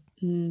 It's fine.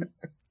 And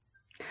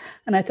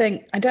I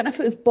don't know if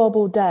it was Bob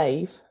or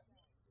Dave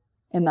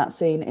in that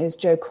scene, is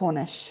Joe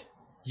Cornish.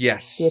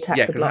 Yes. The Attack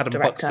Yeah, the because Block Adam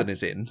director. Buxton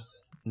is in.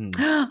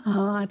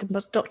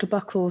 Dr.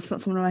 Buckles.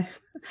 That's one of my.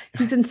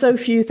 He's in so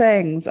few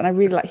things, and I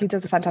really like. He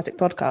does a fantastic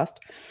podcast.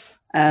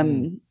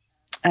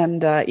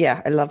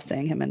 I love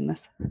seeing him in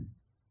this.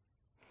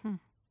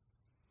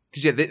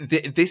 Because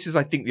this is,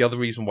 I think, the other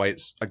reason why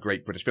it's a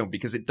great British film,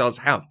 because it does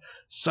have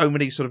so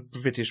many sort of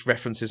British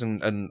references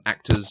and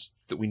actors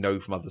that we know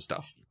from other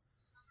stuff.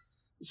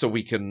 So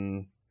we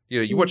can,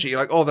 you watch it, you're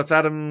like, oh, that's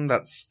Adam,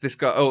 that's this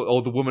guy,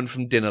 or the woman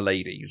from Dinner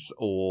Ladies,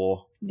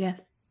 or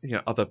Yes.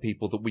 other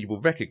people that we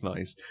will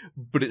recognise.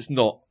 But it's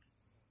not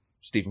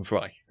Stephen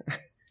Fry.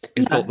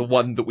 It's not the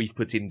one that we've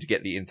put in to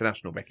get the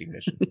international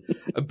recognition.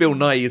 And Bill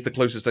Nighy is the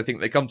closest I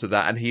think they come to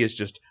that, and he is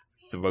just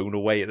thrown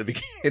away at the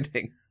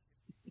beginning.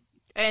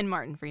 And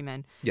Martin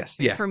Freeman. Yes,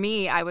 yeah. For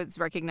me, I was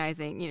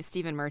recognizing,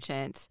 Stephen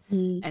Merchant,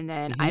 and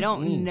then I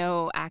don't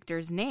know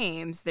actors'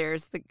 names.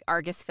 There's the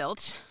Argus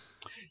Filch.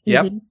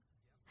 Yep.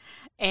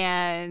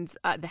 And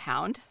the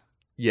Hound.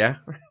 Yeah.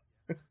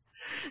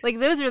 Like,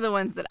 those are the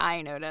ones that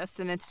I noticed,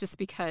 and it's just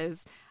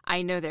because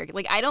I know their,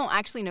 like, I don't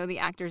actually know the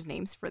actors'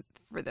 names for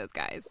those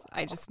guys.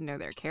 I just know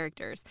their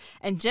characters.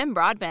 And Jim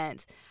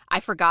Broadbent,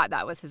 I forgot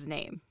that was his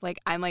name.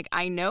 Like,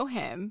 I know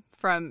him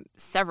from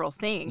several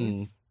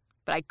things,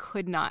 but I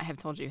could not have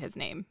told you his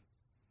name.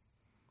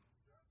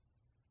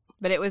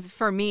 But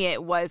for me,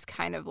 it was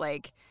kind of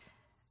like,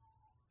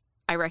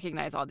 I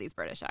recognize all these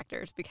British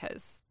actors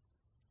because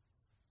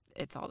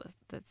it's all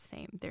the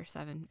same. There's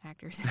 7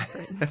 actors in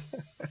Britain.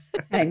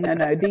 Hey,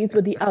 no. These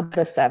were the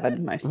other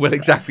 7 most. Well,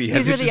 exactly. Yeah,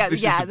 These this were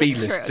is the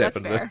B-list that's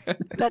 7. true. That's fair.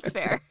 That's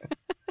fair.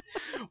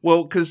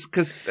 Well, because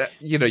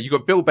you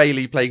got Bill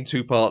Bailey playing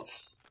 2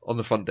 parts on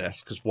the front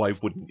desk, because why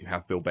wouldn't you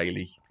have Bill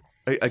Bailey?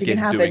 Again, You can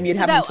have him, you'd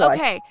have him twice.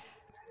 Okay.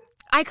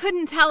 I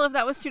couldn't tell if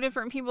that was 2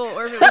 different people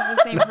or if it was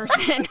the same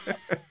person.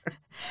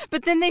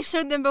 But then they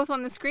showed them both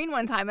on the screen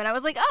one time, and I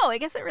was like, oh, I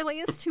guess it really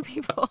is 2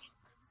 people.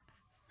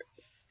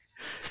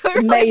 So it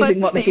really was Amazing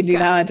the what they same can do guy.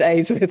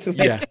 nowadays with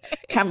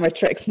camera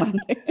tricks, man.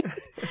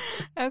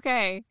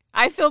 Okay.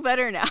 I feel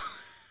better now.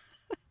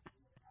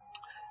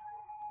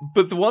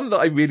 But the one that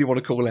I really want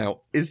to call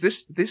out is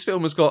this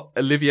film has got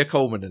Olivia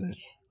Colman in it.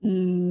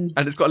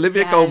 And it's got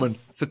Olivia Colman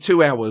for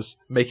 2 hours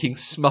making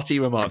smutty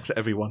remarks at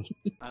everyone.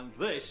 And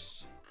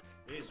this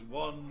is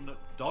one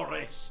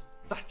Doris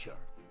Thatcher.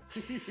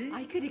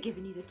 I could have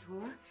given you the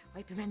tour.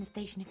 I've been around the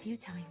station a few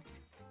times.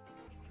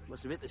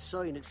 Must have hit the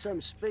sign at some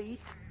speed.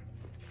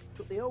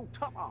 Took the old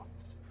top off.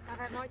 I've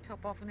had my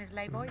top off on this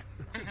layboy.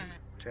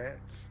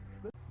 Tets.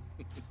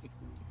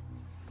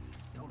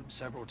 Told him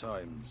several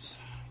times,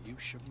 you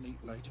shouldn't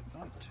eat late at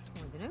night. I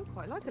don't know,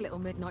 quite like a little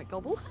midnight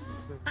gobble.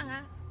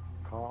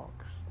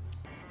 Cox.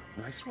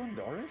 Nice one,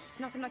 Doris.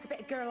 Nothing like a bit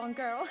of girl on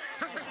girl.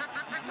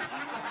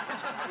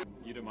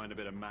 You don't mind a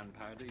bit of man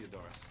power, do you,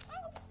 Doris?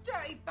 Oh,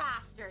 dirty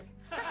bastard.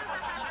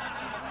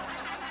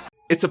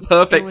 It's a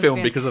perfect It was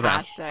film because of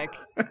that. fantastic.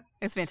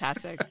 It's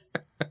fantastic.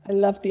 I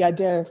love the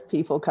idea of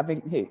people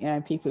coming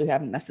people who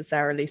haven't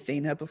necessarily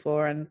seen her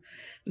before and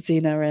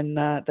seen her in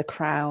The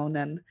Crown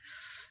and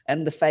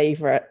The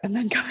Favourite, and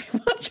then coming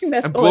and watching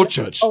this. And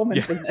Broadchurch.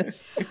 In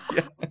this.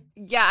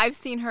 Yeah, I've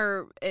seen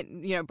her.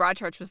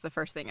 Broadchurch was the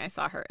first thing I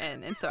saw her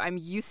in, and so I'm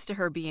used to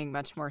her being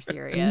much more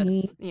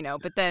serious.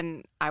 But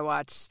then I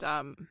watched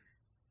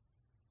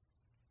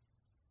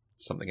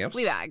something else.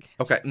 Fleabag.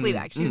 Okay.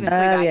 Fleabag. She was in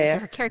Fleabag. yeah. So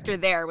her character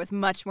there was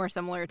much more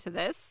similar to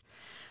this.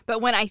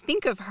 But when I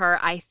think of her,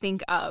 I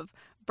think of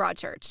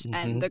Broadchurch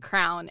and The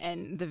Crown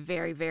and the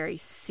very, very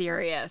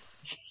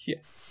serious,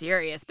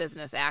 serious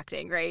business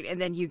acting, right?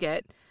 And then you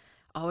get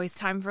always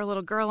time for a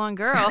little girl on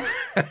girl.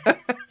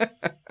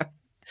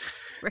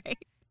 Right?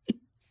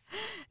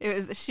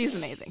 She's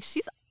amazing.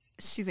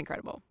 She's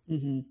incredible.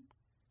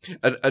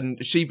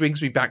 And she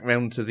brings me back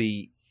round to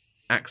the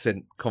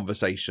accent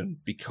conversation,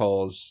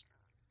 because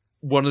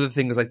one of the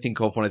things I think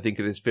of when I think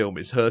of this film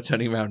is her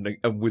turning around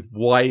and with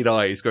wide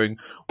eyes going,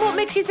 What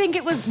makes you think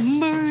it was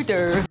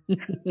murder? and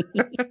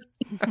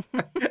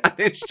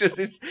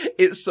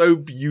it's so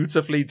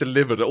beautifully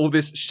delivered. All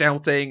this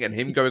shouting and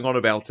him going on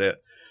about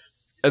it,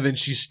 and then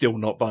she's still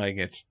not buying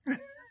it.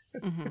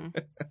 Mm-hmm.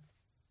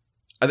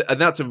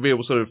 and that's a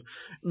real sort of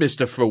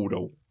Mr.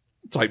 Fraudle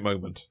type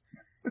moment.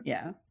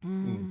 Yeah.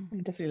 Mm. I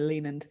can definitely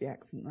lean into the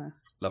accent there.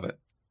 Love it.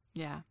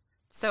 Yeah.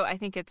 So I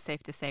think it's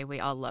safe to say we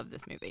all love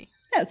this movie.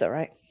 Yeah, it's all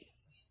right.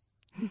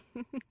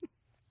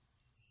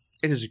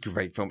 It is a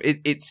great film.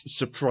 It's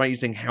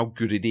surprising how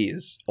good it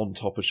is on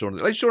top of Shaun of the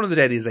Dead. Like, Shaun of the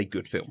Dead is a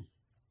good film.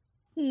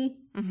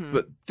 Mm-hmm.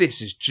 But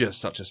this is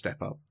just such a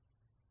step up.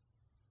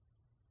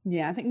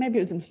 Yeah, I think maybe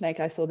it was a mistake.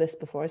 I saw this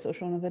before I saw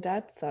Shaun of the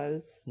Dead, so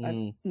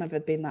I've never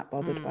been that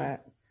bothered by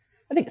it.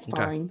 I think it's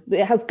fine.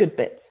 It has good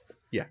bits.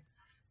 Yeah.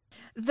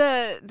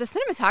 The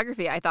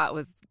cinematography I thought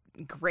was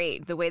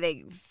great. The way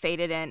they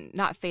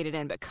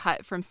but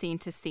cut from scene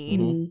to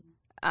scene.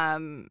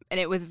 And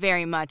it was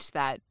very much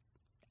that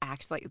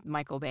like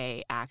Michael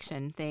Bay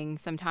action thing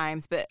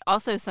sometimes, but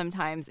also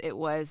sometimes it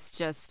was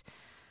just,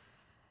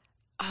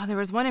 there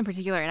was one in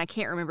particular, and I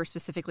can't remember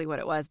specifically what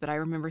it was, but I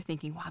remember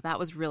thinking, wow, that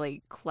was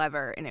really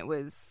clever. And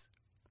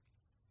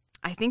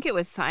I think it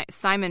was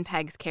Simon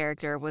Pegg's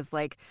character was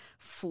like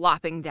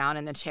flopping down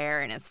in the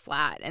chair in his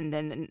flat, and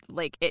then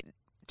like it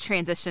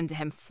transitioned to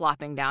him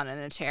flopping down in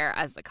a chair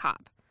as the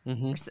cop.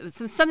 Or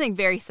something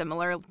very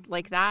similar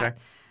like that. Okay.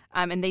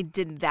 And they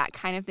did that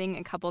kind of thing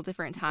a couple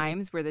different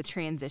times where the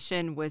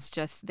transition was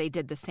just, they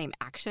did the same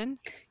action.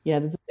 Yeah,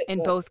 there's a bit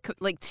in both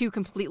like two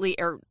completely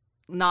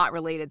not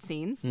related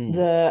scenes.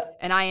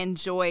 And I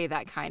enjoy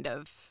that kind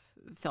of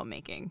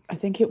filmmaking. I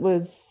think it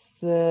was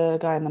the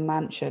guy in the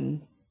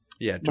mansion.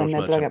 Yeah, George when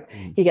they're blowing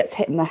Merchant. up. He gets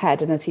hit in the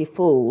head, and as he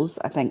falls,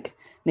 I think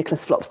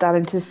Nicholas flops down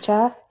into his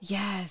chair.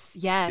 Yes.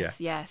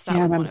 I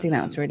remember thinking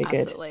that was really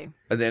Absolutely. good.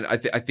 And then I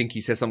think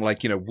he says something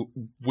like,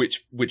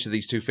 which of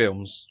these two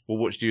films, well,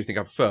 which do you think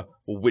I prefer?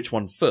 Well, which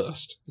one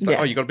first? It's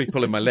like, you got to be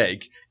pulling my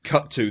leg.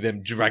 Cut to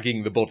them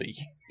dragging the body.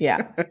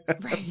 Yeah.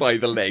 by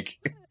the leg.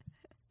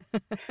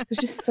 There's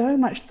just so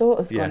much thought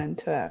has gone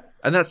into it.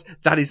 And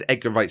that is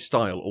Edgar Wright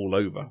style all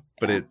over.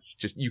 But it's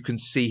just, you can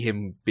see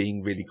him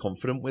being really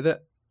confident with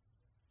it.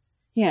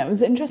 Yeah, it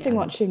was interesting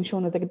watching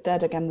Shaun of the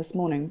Dead again this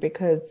morning,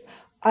 because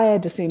I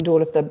had assumed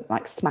all of the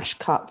like smash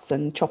cuts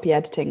and choppy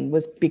editing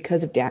was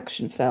because of the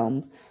action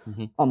film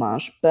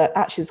homage, but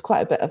actually there's quite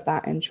a bit of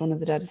that in Shaun of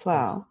the Dead as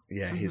well.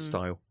 Yeah, his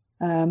style.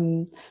 But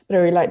I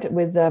really liked it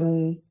with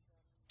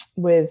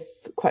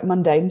quite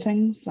mundane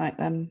things like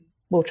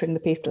watering the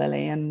peace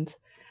lily and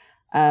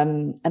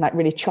like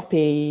really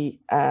choppy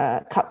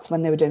cuts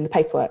when they were doing the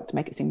paperwork to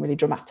make it seem really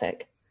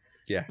dramatic.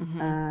 Yeah.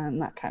 And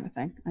that kind of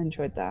thing. I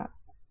enjoyed that.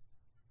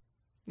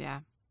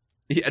 Yeah.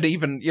 And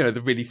even,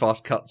 the really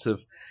fast cuts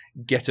of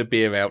get a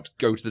beer out,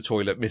 go to the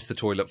toilet, miss the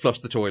toilet, flush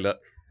the toilet,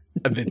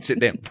 and then sit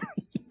down.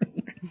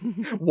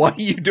 Why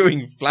are you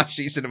doing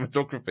flashy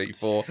cinematography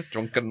for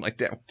Drunken Night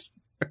Out?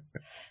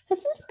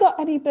 Has this got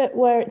any bit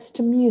where it's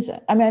to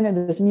music? I mean, I know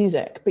there's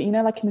music, but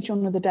like in the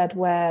Shaun of the Dead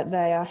where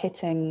they are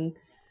hitting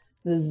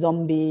the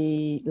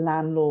zombie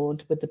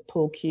landlord with the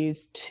pool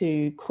cues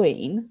to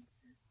Queen.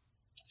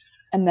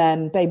 And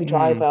then Baby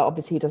Driver,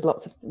 obviously, he does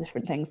lots of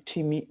different things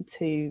to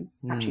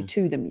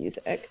the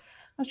music. I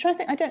was trying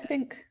to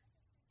think.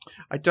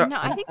 I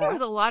think there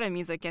was a lot of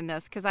music in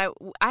this, because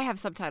I have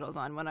subtitles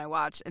on when I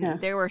watch,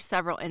 and there were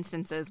several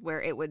instances where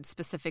it would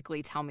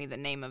specifically tell me the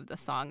name of the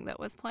song that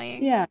was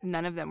playing. Yeah.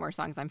 None of them were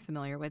songs I'm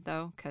familiar with,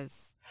 though,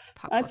 because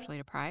pop culturally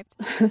deprived.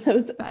 there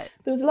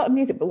was a lot of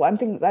music, but what I'm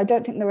thinking is I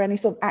don't think there were any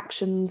sort of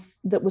actions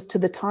that was to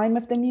the time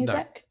of the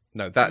music.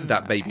 No,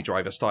 that Baby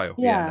Driver style.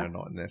 Yeah, no,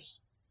 not in this.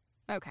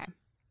 Okay.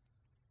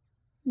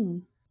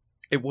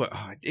 It worked.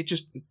 It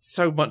just,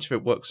 so much of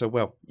it works so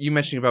well. You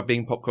mentioning about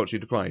being pop culture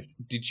deprived.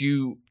 Did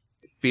you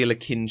feel a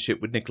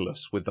kinship with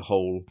Nicholas with the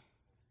whole?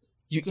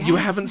 You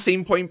haven't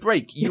seen Point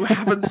Break. You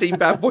haven't seen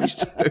Bad Boys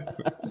 2.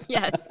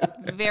 Yes,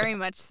 very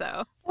much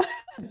so.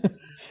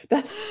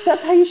 That's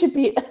how you should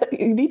be.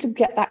 You need to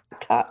get that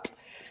cut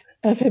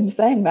of him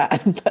saying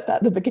that and put that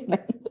at the beginning.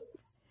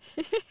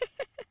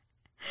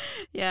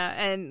 Yeah,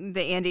 and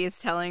Andy is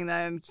telling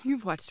them,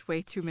 you've watched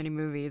way too many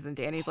movies. And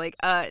Danny's like,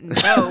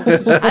 no, he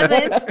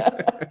hasn't.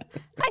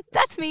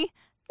 That's me.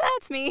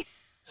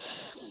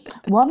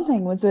 One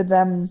thing was with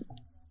them,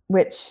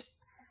 which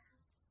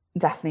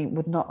definitely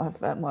would not have,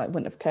 it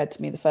wouldn't have occurred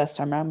to me the first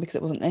time around because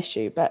it wasn't an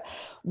issue. But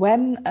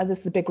when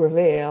there's the big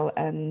reveal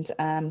and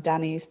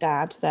Danny's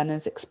dad then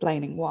is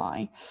explaining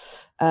why,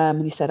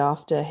 and he said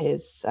after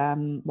his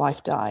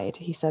wife died,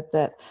 he said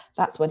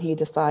that's when he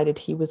decided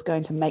he was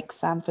going to make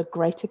Sanford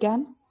great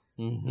again.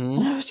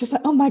 And I was just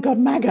like, oh my God,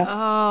 MAGA.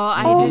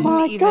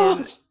 Oh,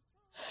 God.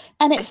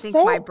 And I think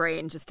my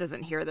brain just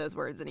doesn't hear those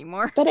words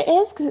anymore. But it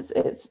is, because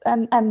it's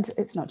and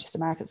it's not just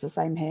America, it's the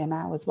same here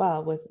now as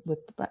well with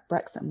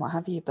Brexit and what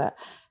have you.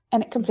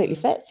 And it completely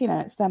fits,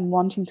 it's them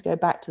wanting to go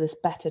back to this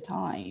better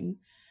time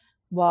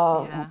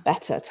while Yeah.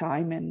 better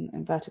time in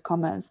inverted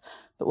commas,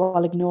 but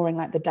while ignoring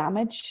like the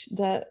damage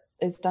that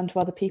is done to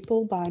other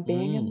people by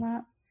being in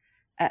that,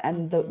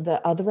 and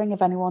the othering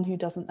of anyone who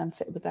doesn't then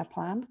fit with their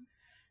plan.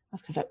 I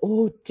was kind of like,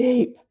 oh,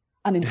 deep,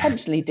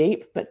 unintentionally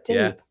deep, but deep.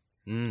 Yeah,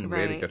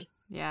 really good.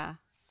 Yeah.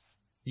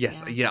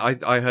 Yes, yeah,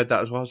 I heard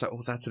that as well. I was like,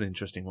 oh, that's an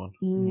interesting one.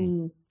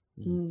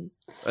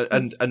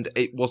 And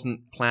it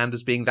wasn't planned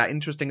as being that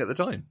interesting at the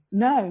time.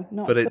 No,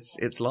 not. But at all.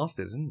 it's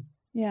lasted, isn't it?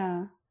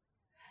 Yeah.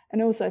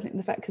 And also, I think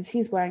the fact because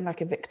he's wearing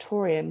like a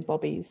Victorian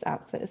Bobby's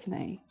outfit, isn't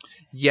he?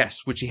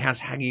 Yes, which he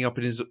has hanging up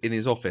in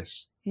his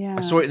office. Yeah.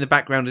 I saw it in the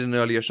background in an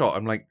earlier shot.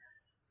 I'm like,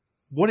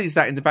 what is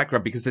that in the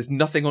background? Because there's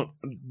nothing on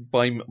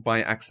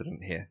by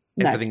accident here.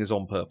 No. Everything is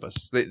on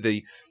purpose.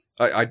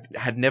 I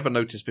had never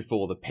noticed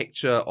before the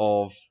picture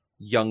of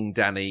young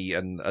Danny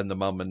and the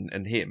mum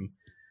and him.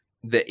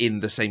 They're in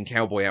the same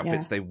cowboy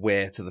outfits they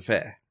wear to the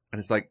fair. And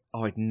it's like,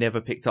 oh, I'd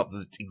never picked up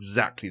that it's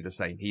exactly the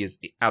same. He is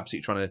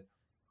absolutely trying to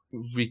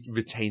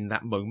retain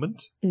that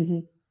moment.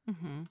 And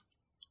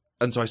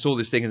so I saw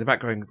this thing in the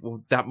background.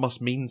 Well, that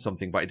must mean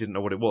something, but I didn't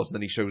know what it was. And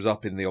then he shows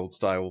up in the old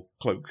style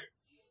cloak.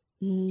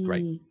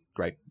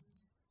 Great.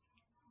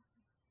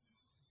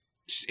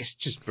 It's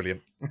just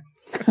brilliant.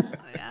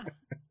 Yeah.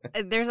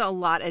 There's a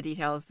lot of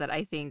details that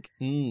I think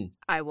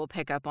I will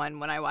pick up on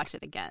when I watch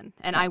it again.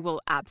 And I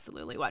will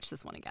absolutely watch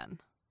this one again.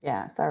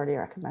 Yeah, thoroughly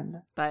recommend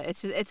it. But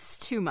it's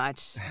too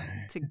much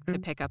to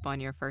pick up on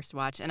your first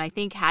watch. And I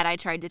think had I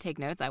tried to take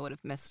notes, I would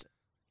have missed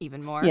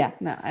even more. Yeah,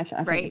 no, I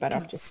think right? you're better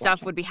off just stuff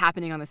watching. would be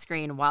happening on the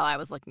screen while I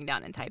was looking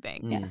down and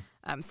typing. Yeah.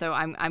 So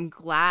I'm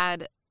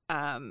glad,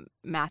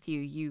 Matthew,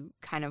 you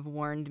kind of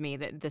warned me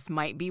that this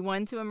might be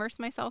one to immerse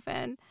myself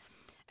in.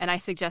 And I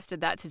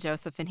suggested that to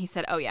Joseph, and he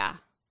said, oh, yeah,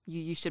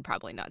 you should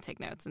probably not take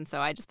notes. And so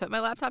I just put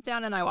my laptop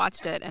down and I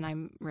watched it, and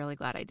I'm really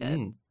glad I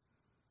did.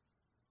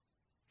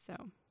 So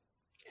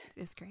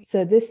it was great.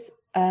 So this,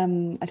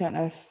 I don't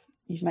know if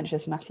you've mentioned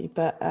this, Matthew,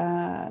 but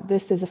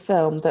this is a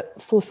film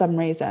that, for some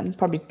reason,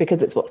 probably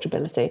because it's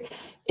watchability,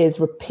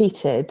 is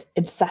repeated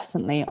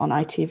incessantly on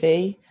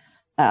ITV,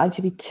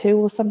 ITV2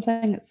 or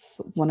something. It's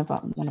one of our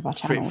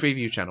channels.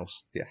 Freeview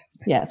channels, yeah.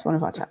 Yeah, it's one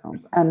of our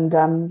channels,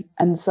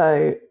 and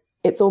so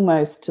it's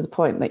almost to the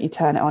point that you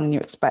turn it on and you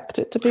expect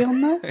it to be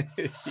on there.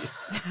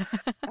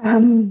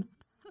 And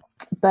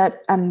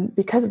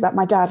because of that,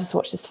 my dad has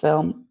watched this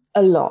film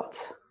a lot.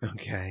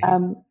 Okay.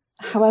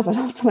 However,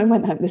 last time I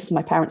went home, this is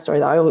my parents' story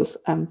that I always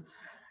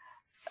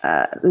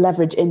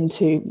leverage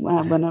into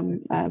when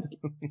I'm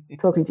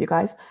talking to you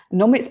guys.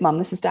 Normally it's mum,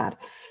 this is dad.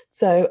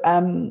 So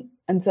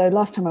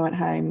last time I went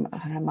home, I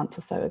don't know, a month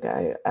or so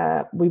ago,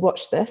 we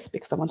watched this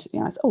because I wanted,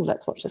 I said, oh,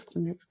 let's watch this because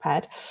I'm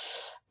prepared.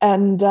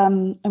 And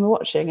we're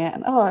watching it,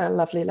 and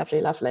lovely,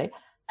 lovely, lovely.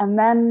 And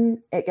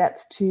then it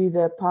gets to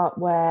the part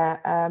where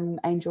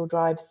Angel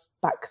drives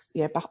back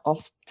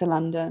off to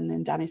London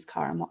in Danny's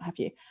car and what have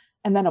you.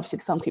 And then obviously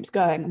the film keeps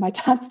going. And my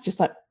dad's just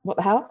like, what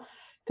the hell?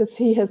 Because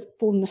he has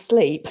fallen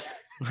asleep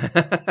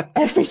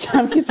every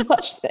time he's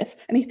watched this.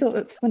 And he thought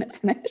that's when it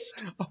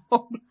finished.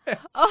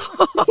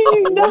 He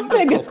knew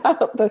nothing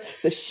about the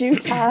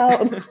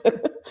shootout.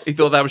 He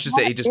thought that was just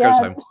it. He just goes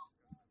home.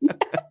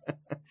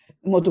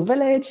 Model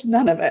Village,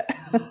 none of it.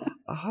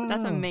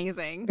 That's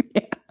amazing.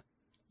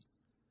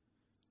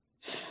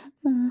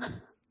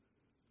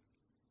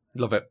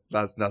 Love it.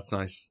 That's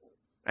nice.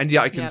 And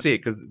yeah, I can see it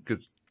because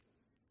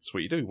that's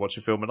what you do. You watch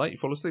a film at night, you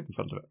fall asleep in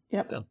front of it.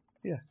 Yep. Done.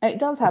 Yeah. And it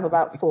does have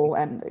about 4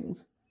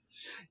 endings.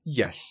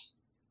 Yes.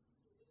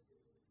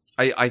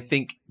 I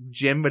think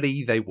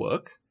generally they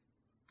work.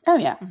 Oh,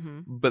 yeah.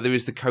 But there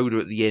is the coda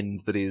at the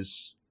end that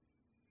is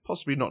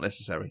possibly not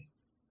necessary.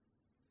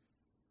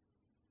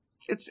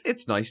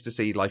 It's nice to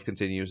see life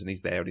continues and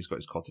he's there and he's got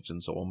his cottage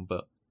and so on,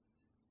 but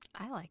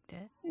I liked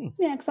it.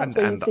 Yeah, because that's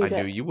where you see I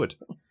knew you would.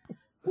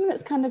 I mean,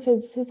 that's kind of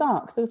his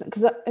arc, isn't it?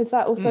 Because is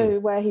that also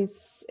where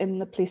he's in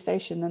the police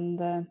station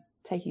and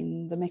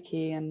taking the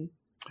Mickey and?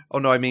 Oh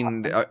no, I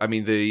mean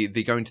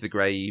they go into the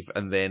grave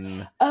and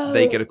then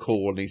they get a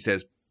call and he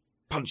says,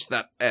 "Punch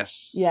that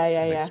S."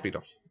 Yeah. Speed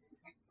off.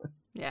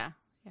 Yeah.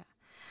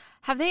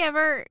 Have they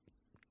ever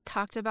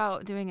talked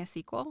about doing a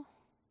sequel?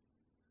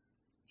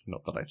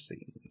 Not that I've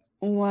seen.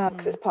 Well,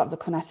 because it's part of the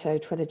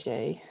Cornetto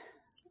trilogy.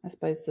 I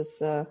suppose there's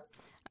the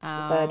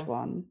third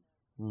one.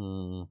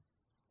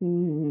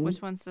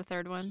 Which one's the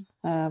third one?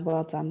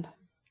 Well Done.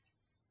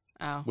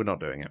 Oh. We're not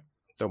doing it.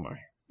 Don't worry.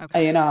 Okay.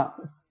 Oh, you're not?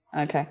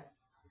 Okay.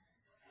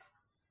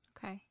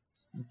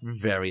 It's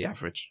very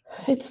average.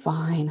 It's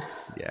fine.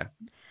 Yeah.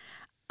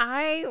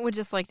 I would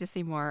just like to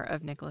see more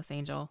of Nicholas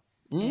Angel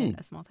in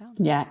A Small Town.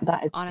 Yeah,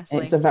 that is, honestly,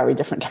 it's a very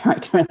different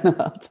character in the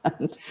Well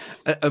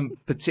Done.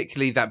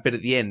 Particularly that bit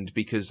at the end,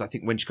 because I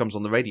think when she comes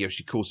on the radio,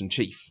 she calls him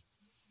Chief.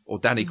 Or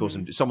Danny calls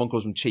him, someone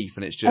calls him Chief,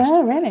 and it's just...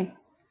 Oh, really?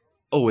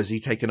 Oh, has he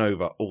taken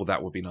over? Oh,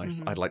 that would be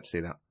nice. I'd like to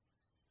see that.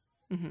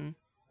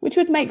 Which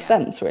would make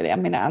sense, really. I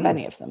mean, out of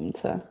any of them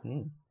to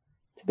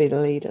be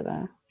the leader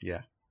there.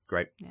 Yeah,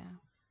 great. Yeah.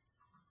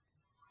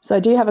 So I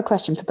do have a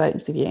question for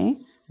both of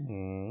you.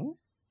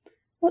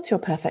 What's your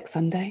perfect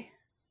Sunday?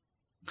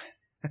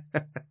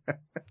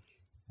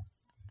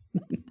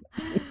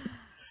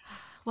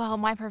 Well,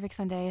 my perfect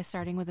Sunday is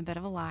starting with a bit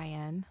of a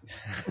lie-in.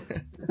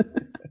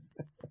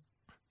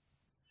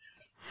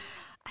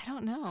 I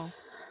don't know.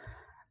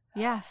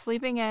 Yeah,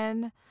 sleeping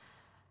in,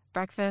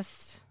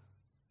 breakfast,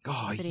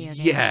 Oh, video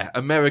games. yeah,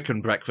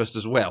 American breakfast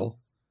as well.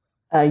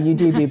 You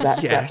do Yes.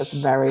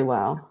 breakfast very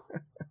well.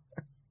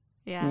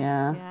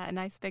 Yeah, a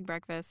nice big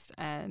breakfast,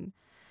 and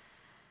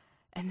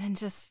then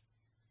just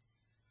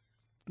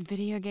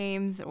video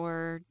games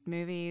or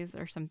movies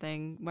or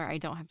something where I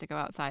don't have to go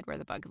outside where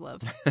the bugs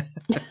live.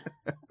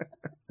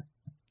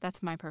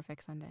 That's my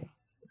perfect Sunday.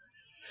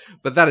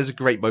 But that is a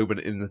great moment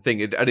in the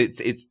thing, and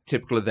it's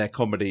typical of their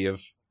comedy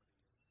of.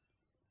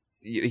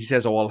 He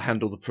says, "Oh, I'll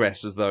handle the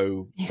press," as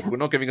though we're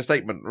not giving a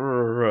statement.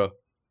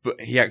 But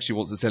he actually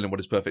wants to tell him what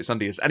his perfect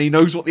Sunday is, and he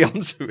knows what the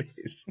answer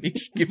is. He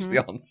just gives the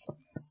answer.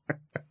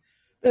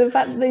 But the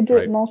fact that they do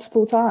it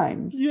multiple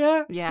times.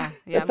 Yeah.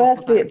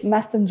 Firstly, it's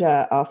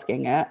Messenger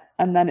asking it,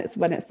 and then it's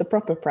when it's the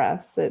proper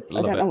press. I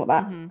don't know what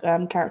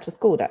that character's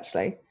called,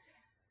 actually.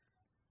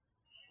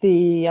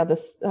 The other,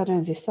 I don't know,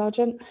 is he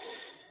sergeant?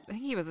 I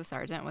think he was a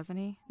sergeant, wasn't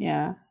he?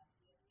 Yeah.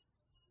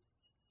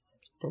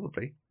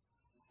 Probably.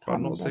 But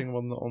I'm not seeing him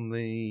on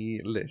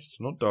the list.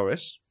 Not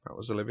Doris. That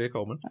was Olivia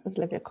Colman.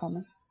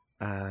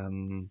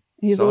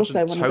 He's Sergeant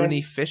also one Tony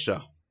of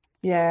Fisher.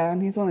 Yeah,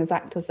 and he's one of those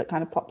actors that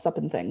kind of pops up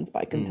in things,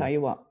 but I couldn't tell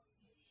you what.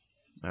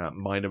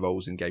 Minor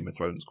roles in Game of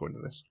Thrones, according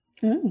to this.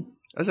 Mm.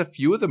 There's a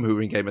few of them who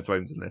were in Game of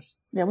Thrones in this.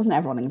 Yeah, wasn't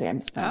everyone in Game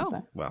of Thrones?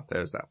 So. Well,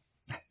 there's that.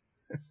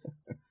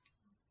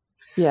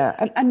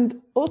 Yeah,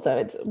 and also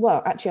it's,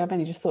 well, actually, I've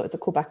only just thought it's a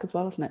callback as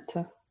well, isn't it,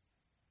 to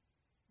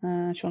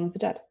Shaun of the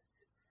Dead?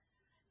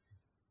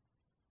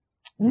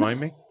 Remind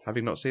me,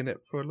 having not seen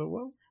it for a little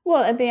while?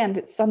 Well, at the end,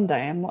 it's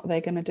Sunday, and what are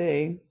they going to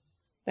do?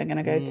 They're going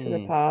to go to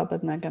the pub,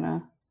 and they're going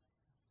to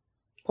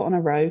put on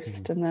a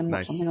roast, and then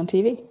watch something on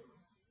TV.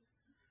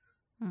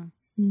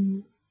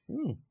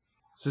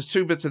 So there's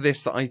two bits of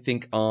this that I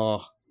think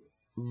are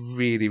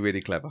really,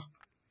 really clever,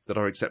 that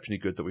are exceptionally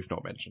good, that we've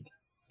not mentioned.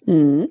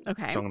 Okay.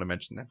 So I'm going to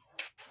mention them.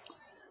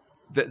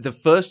 The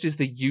first is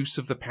the use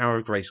of the Power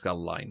of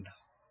Grayskull line.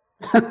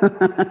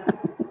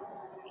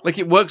 Like,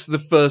 it works the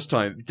first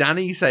time.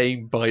 Danny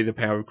saying, "By the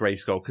power of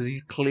Grayskull," because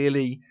he's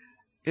clearly,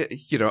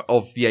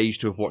 of the age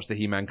to have watched the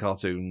He-Man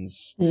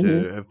cartoons,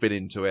 to have been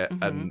into it,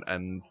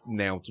 and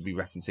now to be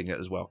referencing it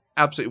as well.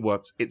 Absolutely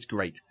works. It's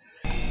great.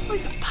 By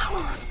the power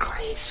of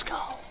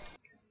Grayskull.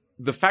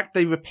 The fact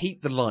they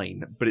repeat the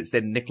line, but it's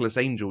then Nicholas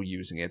Angel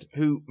using it,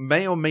 who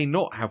may or may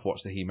not have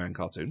watched the He-Man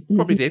cartoon.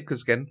 Probably did,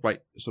 because again, right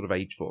sort of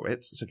age for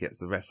it, so gets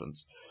the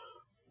reference.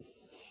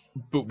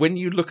 But when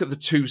you look at the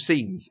two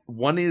scenes,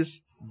 one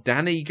is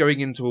Danny going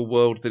into a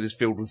world that is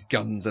filled with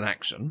guns and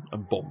action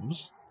and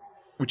bombs,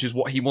 which is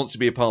what he wants to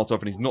be a part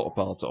of and he's not a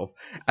part of.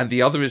 And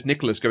the other is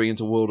Nicholas going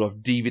into a world of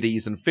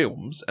DVDs and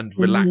films and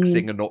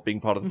relaxing and not being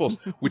part of the Force,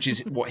 which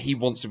is what he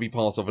wants to be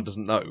part of and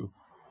doesn't know.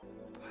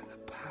 By the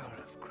power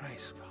of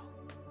Grayskull.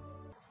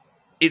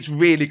 It's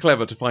really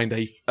clever to find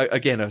a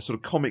sort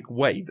of comic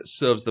way that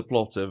serves the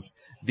plot of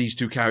these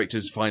two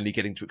characters finally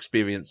getting to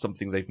experience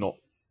something they've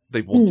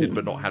wanted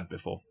but not had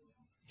before.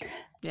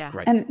 Yeah.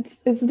 Great. And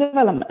it's a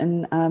development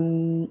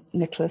in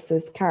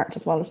Nicholas's character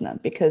as well, isn't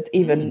it? Because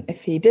even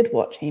if he did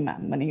watch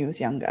He-Man when he was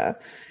younger,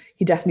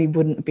 he definitely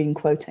wouldn't have been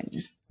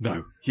quoting.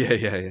 No.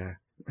 Yeah.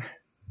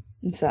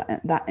 And so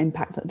that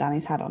impact that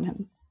Danny's had on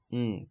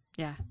him.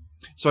 Yeah.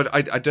 So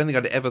I don't think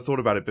I'd ever thought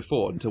about it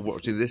before until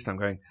watching this time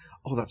going,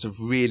 oh, that's a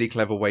really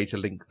clever way to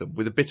link them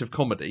with a bit of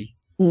comedy,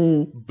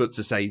 but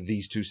to say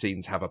these two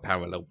scenes have a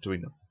parallel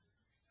between them.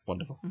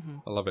 Wonderful.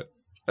 I love it.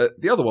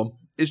 The other one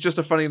is just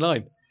a funny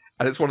line.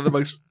 And it's one of the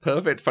most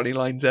perfect funny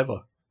lines ever.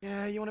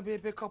 Yeah, you want to be a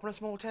big cop in a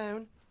small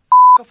town?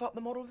 Off up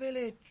the model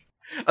village.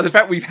 And the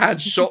fact we've had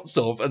shots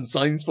of and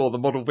signs for the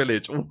model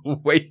village all the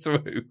way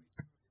through.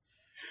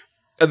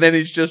 And then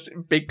it's just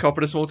big cop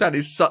in a small town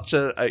is such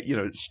a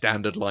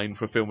standard line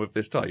for a film of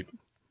this type.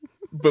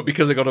 But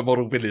because they got a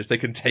model village, they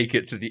can take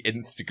it to the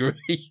nth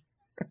degree.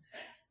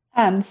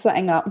 And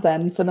setting up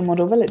then for the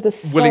model village. There's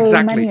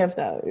so many of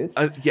those.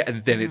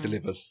 And then it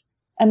delivers.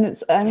 And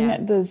it's,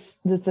 there's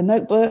the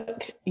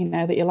Notebook,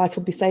 that your life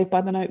will be saved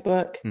by the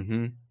Notebook.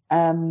 And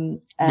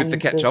with the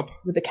ketchup.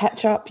 With the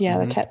ketchup,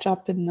 the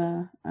ketchup in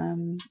the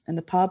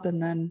pub,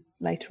 and then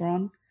later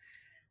on.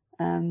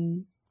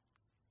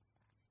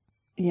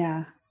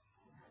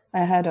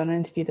 I heard on an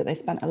interview that they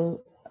spent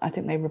I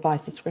think they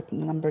revised the script a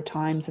number of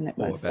times, and it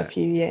was a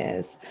few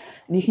years,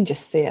 and you can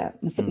just see it.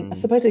 And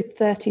supposedly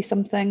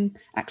 30-something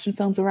action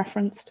films are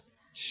referenced.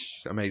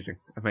 Amazing.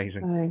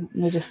 So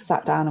they just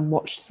sat down and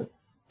watched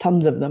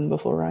tons of them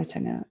before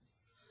writing it.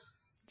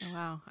 Oh,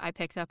 wow. I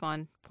picked up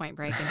on Point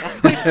Break and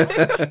Death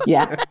Wish.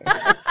 Yeah.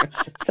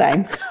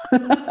 Same.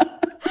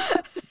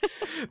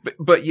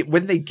 But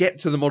when they get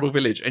to the model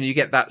village and you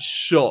get that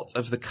shot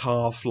of the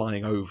car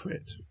flying over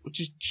it,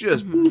 which is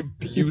just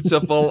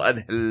beautiful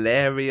and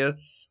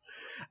hilarious.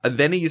 And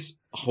then he's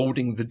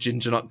holding the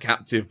ginger nut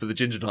captive, but the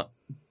ginger nut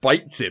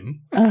bites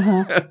him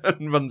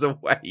and runs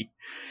away.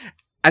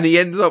 And he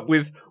ends up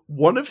with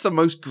one of the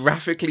most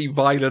graphically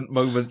violent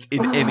moments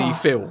in any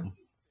film,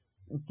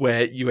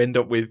 where you end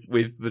up with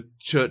the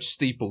church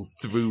steeple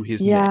through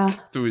his neck,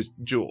 through his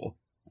jaw.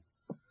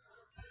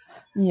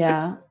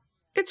 Yeah.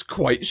 It's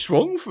quite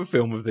strong for a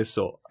film of this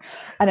sort.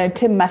 I know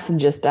Tim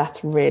Messenger's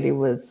death really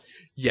was...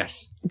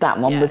 Yes. That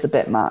one was a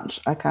bit much.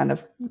 I kind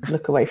of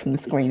look away from the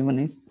screen when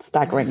he's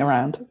staggering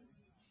around.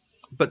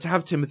 But to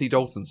have Timothy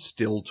Dalton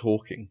still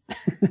talking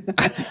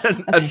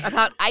and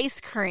about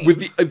ice cream,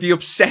 with the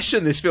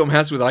obsession this film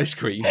has with ice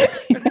cream.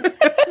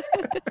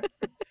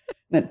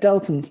 No,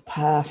 Dalton's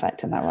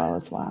perfect in that role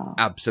as well.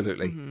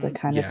 Absolutely, the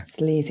kind of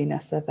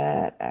sleaziness of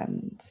it,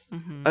 and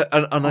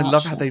I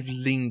love how they've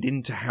leaned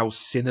into how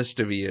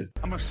sinister he is.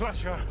 I'm a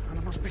slasher, and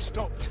I must be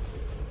stopped.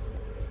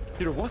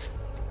 You're a what?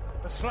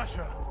 A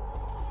slasher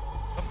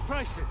of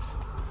prices.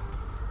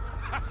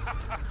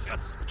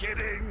 Just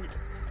kidding.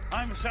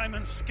 I'm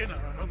Simon Skinner.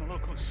 I run the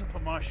local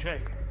supermarché.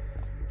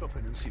 Drop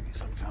in and see me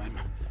sometime.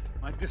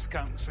 My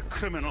discounts are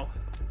criminal.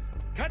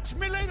 Catch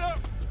me later!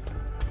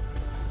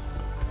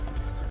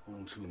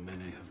 All too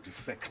many have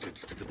defected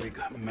to the big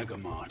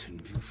megamart in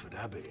Buford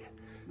Abbey.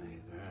 May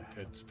their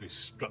heads be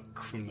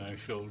struck from their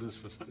shoulders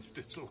for such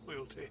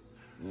disloyalty.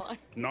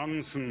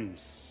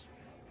 Nonsense.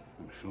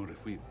 I'm sure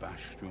if we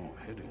bashed your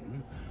head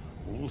in,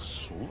 all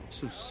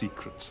sorts of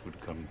secrets would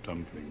come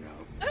tumbling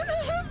out.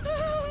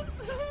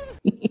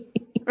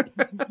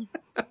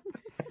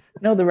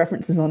 And all the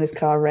references on his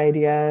car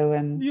radio,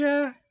 and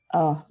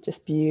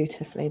just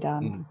beautifully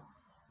done.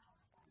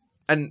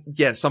 And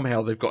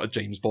somehow they've got a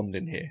James Bond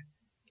in here,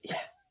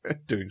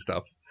 doing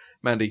stuff.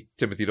 Mandy,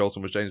 Timothy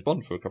Dalton was James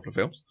Bond for a couple of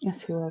films.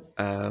 Yes, he was.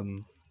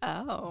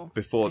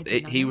 Before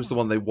he was the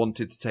one they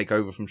wanted to take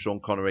over from Sean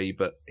Connery,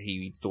 but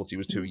he thought he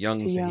was too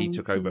young, so he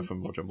took over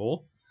from Roger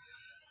Moore.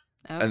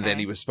 Okay. And then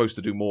he was supposed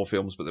to do more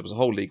films, but there was a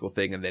whole legal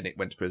thing, and then it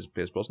went to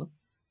Pierce Brosnan.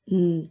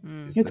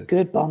 It's a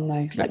good Bond,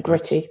 though, like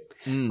gritty.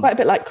 Quite a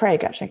bit like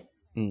Craig, actually.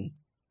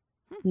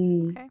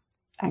 Okay.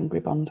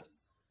 Angry Bond.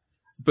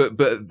 But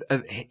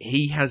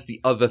he has the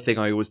other thing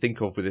I always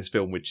think of with this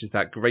film, which is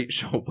that great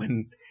shot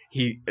when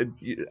he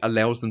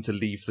allows them to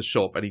leave the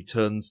shop and he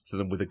turns to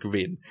them with a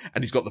grin,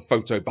 and he's got the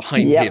photo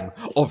behind him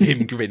of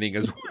him grinning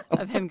as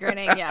well. Of him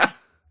grinning, yeah.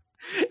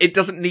 It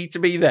doesn't need to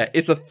be there.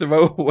 It's a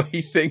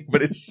throwaway thing,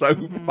 but it's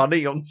so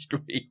funny on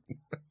screen.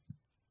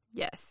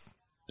 Yes.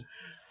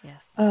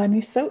 And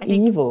he's so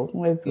evil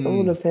with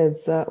all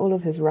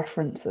of his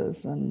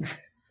references, and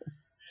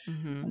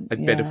I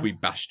bet if we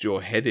bashed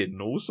your head in,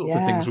 all sorts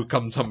of things would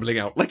come tumbling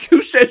out. Like,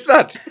 who says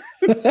that?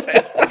 Who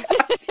says that?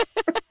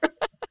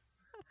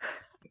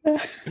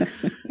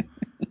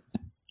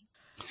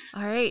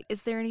 All right.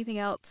 Is there anything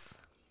else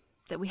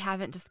that we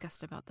haven't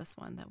discussed about this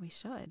one that we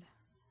should?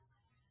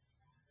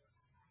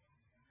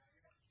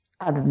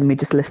 Other than me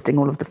just listing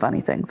all of the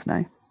funny things,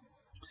 no.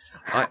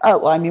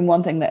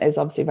 One thing that is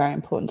obviously very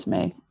important to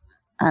me,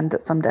 and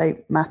someday,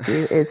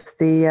 Matthew, is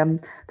the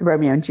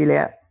Romeo and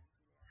Juliet.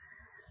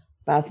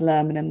 Baz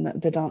Luhrmann and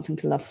the Dancing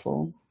to Love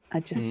Fall. I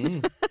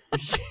just...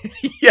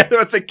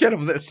 they're thinking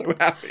of this, so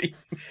happy.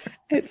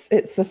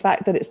 It's the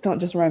fact that it's not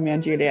just Romeo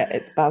and Juliet,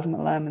 it's Baz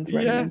Luhrmann's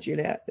Romeo and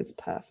Juliet. It's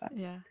perfect.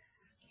 Yeah.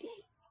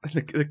 And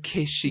the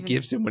kiss she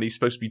gives him when he's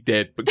supposed to be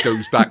dead, but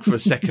goes back for a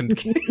second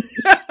kiss.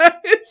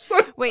 It's so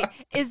Wait,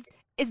 is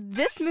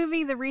this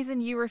movie the reason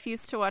you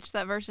refused to watch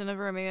that version of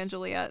Romeo and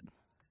Juliet?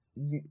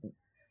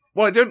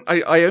 Well,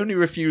 I only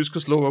refuse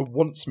because Laura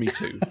wants me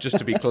to, just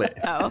to be clear.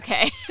 Oh,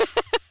 okay.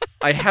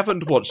 I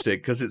haven't watched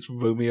it because it's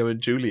Romeo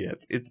and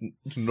Juliet. It's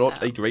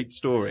not a great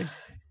story.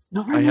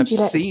 Not Romeo and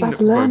Juliet, it's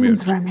Baz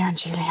Luhrmann's Romeo and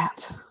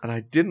Juliet. And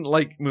I didn't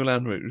like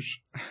Moulin Rouge.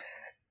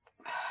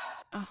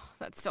 Oh,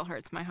 that still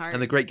hurts my heart.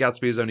 And The Great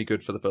Gatsby is only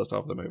good for the first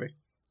half of the movie.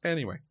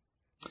 Anyway.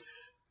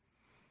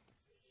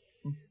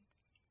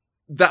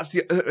 That's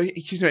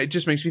it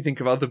just makes me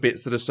think of other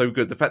bits that are so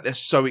good. The fact they're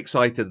so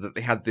excited that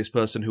they had this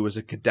person who was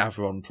a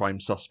cadaver on Prime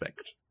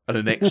Suspect and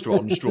an extra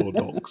on Straw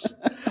Dogs.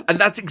 And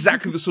that's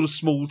exactly the sort of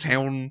small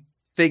town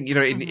thing.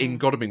 In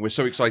Godalming, we're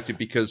so excited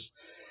because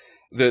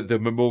the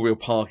memorial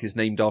park is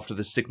named after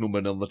the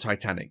signalman on the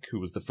Titanic,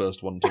 who was the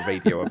first one to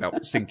radio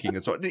about sinking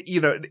and so on.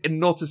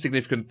 Not a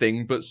significant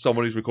thing, but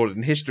someone who's recorded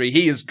in history.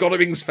 He is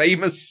Godalming's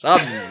famous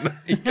son.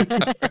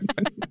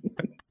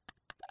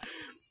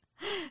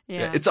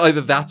 Yeah, it's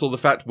either that or the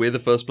fact we're the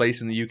first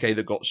place in the UK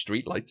that got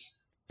streetlights,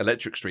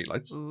 electric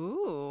streetlights.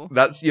 Ooh.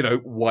 That's,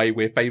 why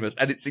we're famous.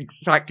 And it's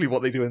exactly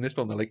what they do in this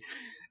film. They're like,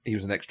 he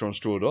was an extra on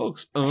Straw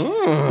Dogs.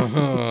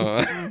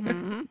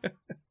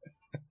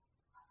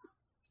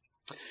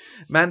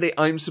 Mandy,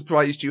 I'm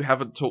surprised you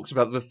haven't talked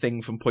about the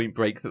thing from Point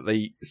Break that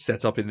they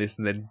set up in this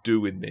and then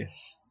do in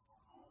this.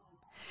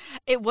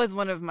 It was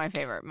one of my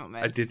favorite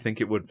moments. I did think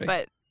it would be.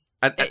 But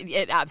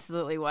it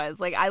absolutely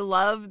was. Like, I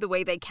love the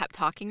way they kept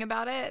talking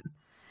about it.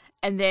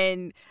 And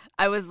then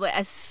I was like,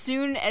 as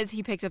soon as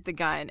he picked up the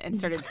gun and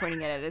started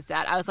pointing it at his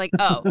dad, I was like,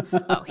 oh,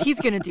 he's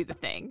going to do the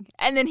thing.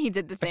 And then he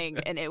did the thing,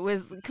 and it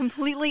was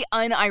completely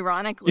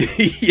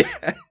unironically.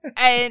 Yeah.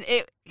 And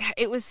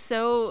it was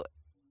so...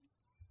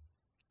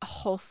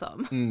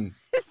 wholesome. Mm.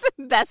 It's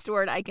the best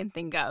word I can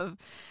think of.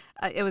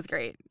 It was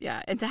great.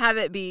 Yeah. And to have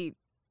it be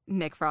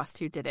Nick Frost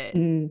who did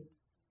it,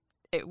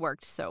 it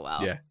worked so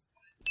well. Yeah.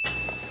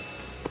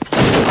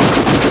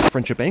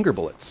 Friendship anger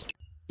bullets.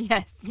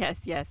 Yes,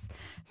 yes, yes.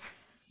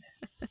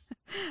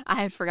 I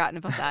had forgotten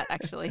about that,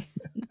 actually.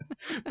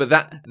 But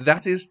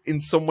that is, in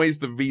some ways,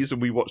 the reason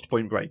we watched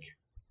Point Break.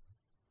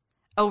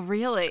 Oh,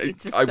 really?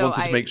 I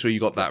wanted to make sure you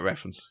got that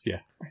reference. Yeah.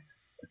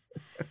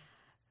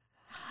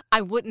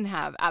 I wouldn't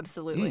have,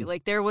 absolutely.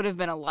 Like, there would have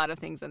been a lot of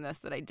things in this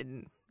that I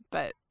didn't.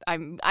 But I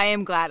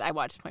am glad I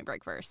watched Point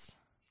Break first.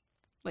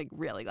 Like,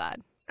 really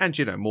glad. And,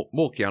 you know,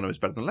 more Keanu is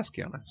better than less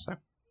Keanu, so.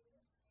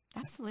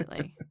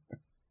 Absolutely.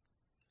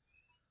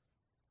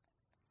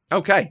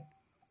 Okay.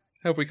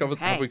 Have we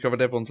covered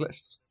everyone's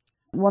lists?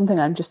 One thing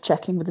I'm just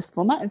checking with this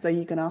format is, are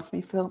you going to ask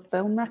me for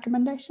film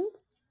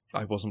recommendations?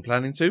 I wasn't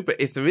planning to, but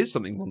if there is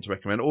something you want to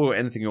recommend or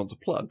anything you want to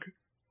plug.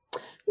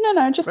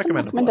 No, just some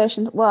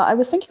recommendations. Well, I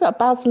was thinking about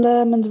Baz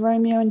Luhrmann's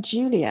Romeo and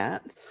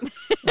Juliet.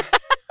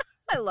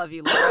 I love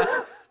you, Laura.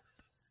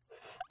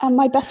 And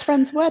My Best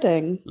Friend's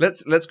Wedding.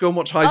 Let's go and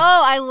watch Oh,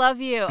 I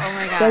love you. Oh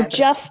my God. So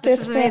justice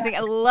this is amazing. I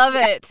love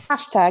it.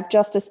 Hashtag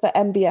justice for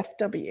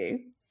MBFW.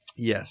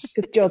 Yes.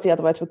 Because Josie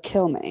otherwise would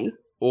kill me.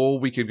 Or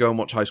we could go and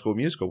watch High School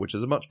Musical, which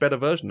is a much better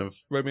version of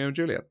Romeo and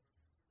Juliet.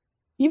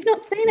 You've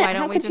not seen it. Why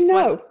don't How we could just you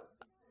know? watch-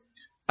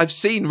 I've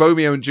seen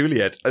Romeo and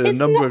Juliet in a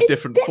number of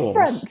different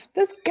forms.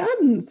 There's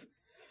guns.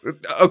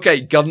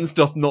 Okay, guns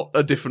doth not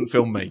a different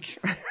film make.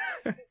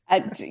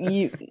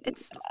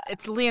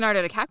 It's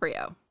Leonardo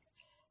DiCaprio.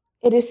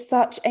 It is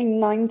such a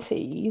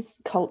 90s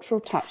cultural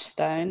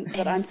touchstone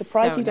that I'm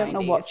surprised you don't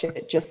want to watch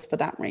it just for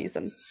that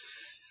reason.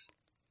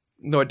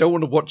 No, I don't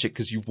want to watch it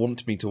because you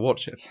want me to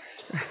watch it.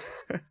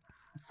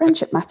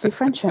 Friendship, Matthew,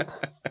 friendship.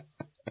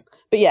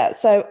 But yeah,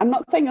 so I'm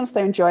not saying you'll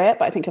still enjoy it,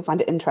 but I think you'll find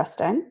it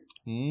interesting.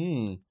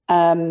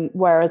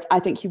 Whereas I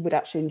think you would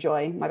actually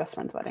enjoy My Best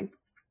Friend's Wedding.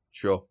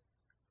 Sure.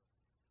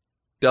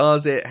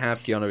 Does it have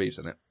Keanu Reeves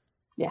in it?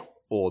 Yes.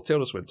 Or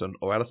Tilda Swinton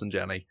or Alison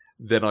Janney?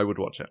 Then I would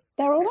watch it.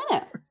 They're all in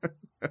it.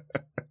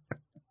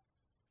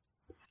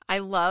 I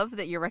love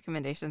that your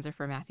recommendations are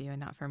for Matthew and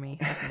not for me.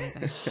 That's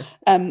amazing.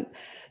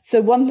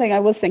 So one thing I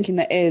was thinking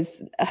that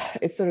is,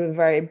 it's sort of a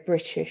very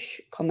British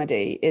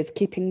comedy, is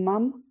Keeping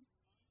Mum,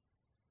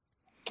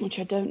 which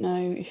I don't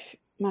know if,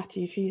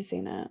 Matthew, if you've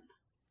seen it.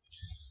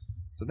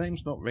 The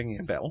name's not ringing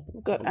a bell.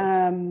 We've got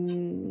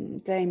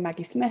Dame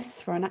Maggie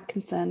Smith, Rowan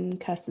Atkinson,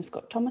 Kirsten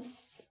Scott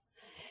Thomas.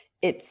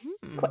 It's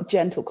quite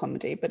gentle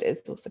comedy, but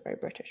it's also very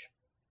British.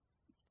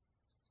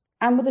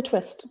 And with a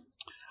twist.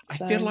 I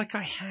feel like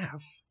I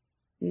have.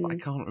 But I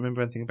can't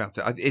remember anything about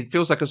it. It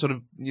feels like a sort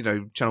of,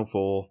 Channel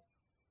 4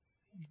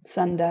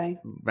 Sunday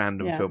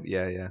random film.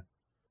 Yeah.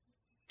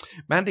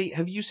 Mandy,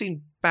 have you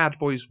seen Bad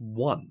Boys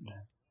 1?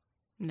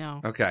 No.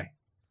 Okay.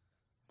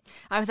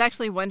 I was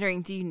actually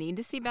wondering, do you need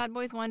to see Bad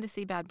Boys 1 to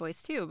see Bad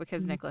Boys 2?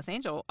 Because Nicholas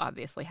Angel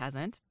obviously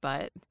hasn't,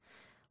 but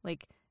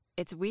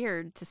it's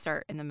weird to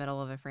start in the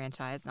middle of a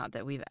franchise. Not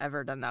that we've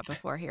ever done that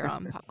before here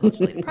on Pop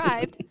Culturally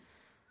Deprived.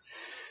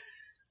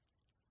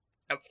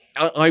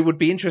 I would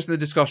be interested in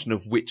the discussion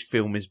of which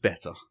film is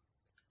better.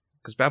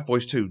 Because Bad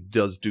Boys 2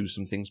 does do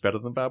some things better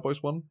than Bad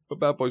Boys 1, but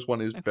Bad Boys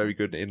 1 is very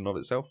good in and of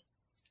itself.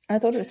 I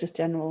thought it was just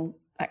general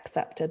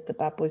accepted that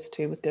Bad Boys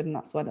 2 was good, and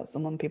that's why that's the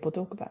one people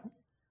talk about.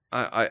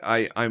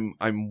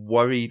 I'm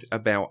worried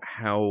about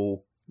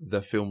how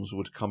the films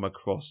would come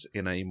across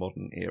in a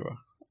modern era.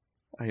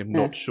 I am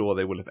not sure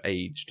they will have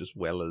aged as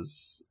well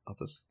as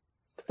others.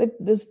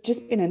 There's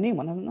just been a new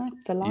one, hasn't there?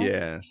 For Life?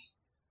 Yes.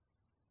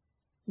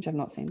 Which I've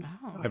not seen.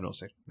 Oh. I've not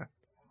seen. No.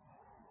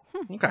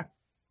 Okay.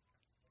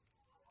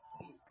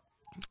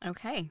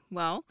 Okay.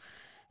 Well,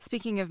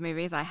 speaking of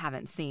movies I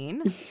haven't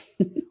seen,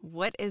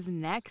 what is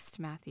next,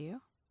 Matthew?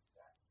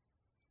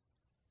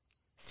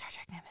 Star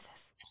Trek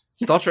Nemesis.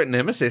 Star Trek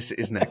Nemesis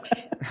is next.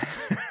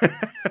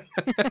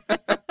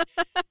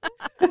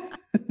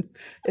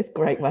 It's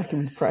great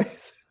working with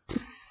pros.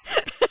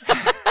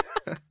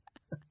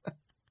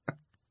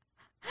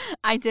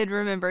 I did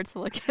remember to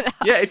look it up.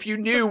 Yeah, if you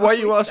knew, why are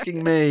you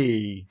asking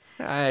me?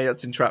 Hey,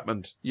 that's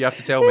entrapment. You have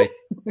to tell me.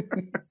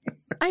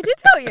 I did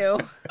tell you.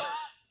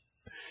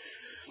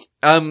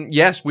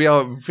 Yes, we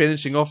are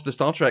finishing off the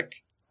Star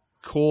Trek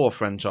core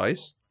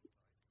franchise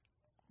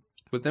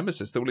with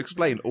Nemesis that will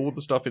explain all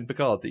the stuff in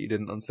Picard that you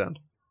didn't understand.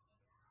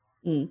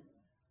 Oh,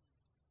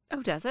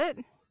 does it?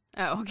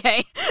 Oh,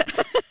 okay.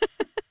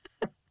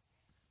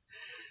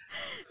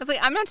 I was like,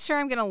 I'm not sure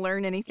I'm going to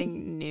learn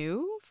anything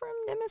new from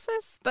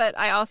Nemesis, but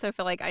I also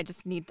feel like I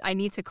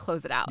need to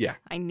close it out. Yeah,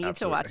 I need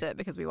to watch it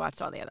because we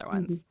watched all the other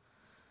ones.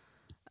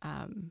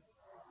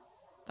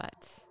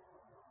 But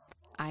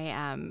I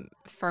am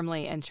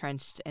firmly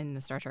entrenched in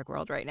the Star Trek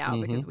world right now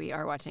because we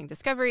are watching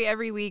Discovery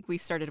every week.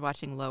 We've started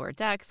watching Lower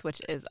Decks,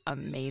 which is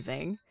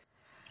amazing.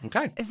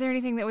 Okay. Is there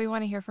anything that we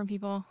want to hear from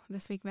people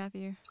this week,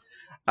 Matthew?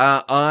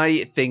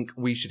 I think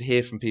we should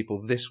hear from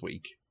people this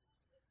week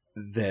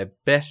their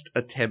best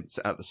attempts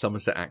at the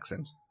Somerset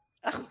accent.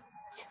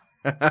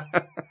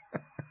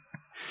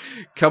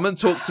 Come and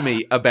talk to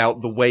me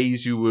about the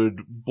ways you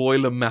would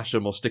boil them, mash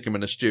them, or stick them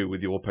in a stew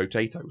with your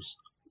potatoes.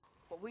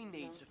 What we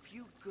need's a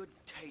few good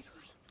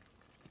taters.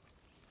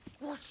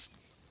 What's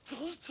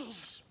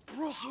taters,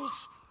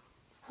 precious?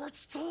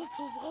 What's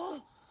taters, eh?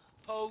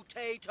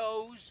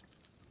 Potatoes.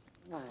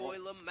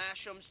 Boil them,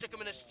 mash them, stick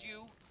them in a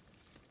stew.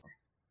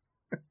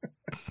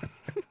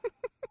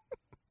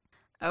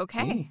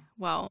 Okay.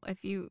 Well,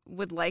 if you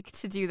would like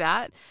to do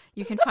that,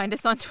 you can find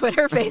us on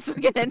Twitter,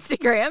 Facebook, and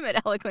Instagram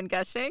at Eloquent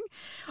Gushing.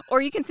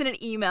 Or you can send an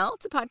email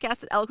to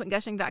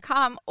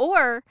podcast@eloquentgushing.com.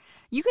 Or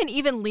you can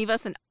even leave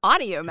us an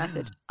audio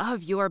message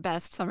of your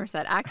best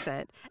Somerset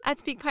accent at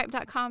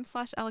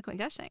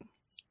speakpipe.com/eloquentgushing.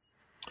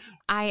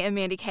 I am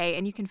Mandy Kay,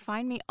 and you can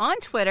find me on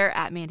Twitter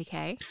at Mandy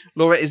Kay.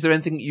 Laura, is there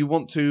anything you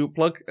want to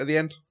plug at the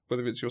end?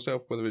 Whether it's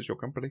yourself, whether it's your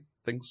company,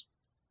 things?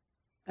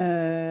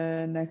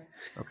 No.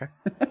 Okay.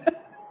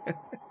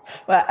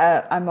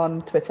 Well, I'm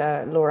on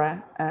Twitter,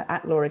 Laura,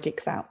 at Laura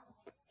Geeks Out.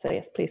 So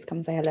yes, please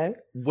come say hello.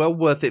 Well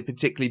worth it,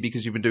 particularly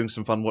because you've been doing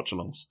some fun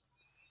watch-alongs.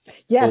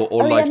 Yes.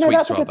 Or live tweets,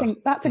 that's a rather. good thing.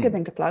 That's a good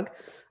thing to plug.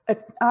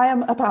 I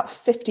am about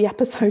 50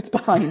 episodes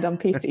behind on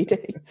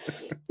PCD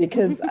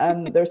because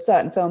there are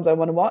certain films I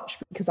want to watch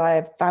because I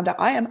have found out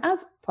I am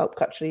as pulp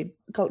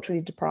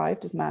culturally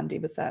deprived as Mandy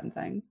with certain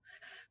things.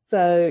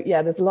 So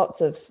yeah, there's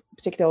lots of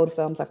particularly older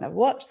films I've never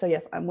watched. So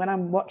yes, when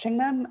I'm watching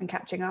them and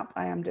catching up,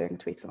 I am doing a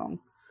tweet along.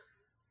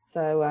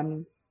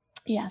 So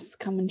yes,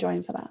 come and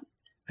join for that.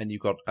 And you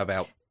got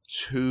about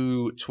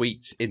 2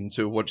 tweets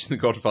into watching The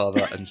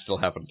Godfather and still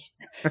haven't.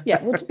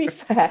 Yeah, well, to be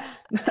fair,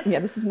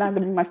 this is now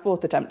going to be my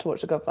 4th attempt to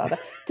watch The Godfather.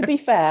 To be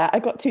fair, I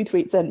got 2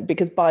 tweets in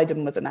because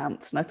Biden was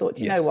announced, and I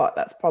thought, you know what,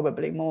 that's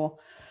probably more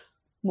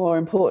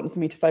important for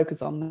me to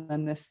focus on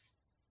than this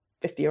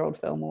 50-year-old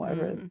film or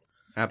whatever it is.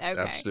 Okay.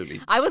 Absolutely.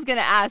 I was going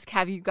to ask,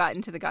 have you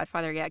gotten to The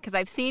Godfather yet? Because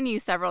I've seen you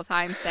several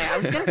times say, I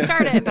was going to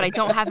start it, but I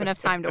don't have enough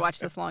time to watch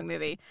this long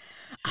movie.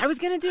 I was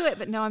going to do it,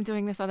 but no, I'm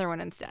doing this other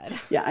one instead.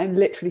 Yeah, I'm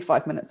literally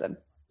 5 minutes in.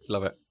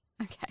 Love it.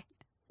 Okay.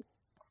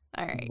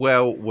 All right.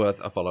 Well worth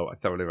a follow. I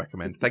thoroughly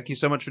recommend. Thank you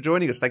so much for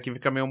joining us. Thank you for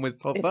coming on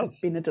with Hot Fuzz.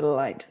 It's been a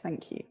delight.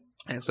 Thank you.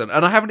 Excellent.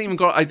 And I haven't even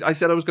got... I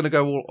said I was going to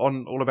go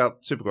all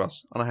about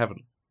Supergrass, and I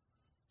haven't.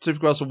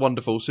 Supergrass are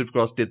wonderful.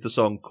 Supergrass did the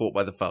song Caught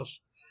by the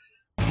Fuzz.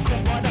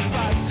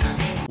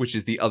 Which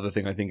is the other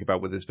thing I think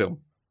about with this film,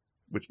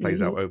 which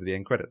plays out over the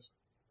end credits.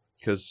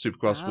 Because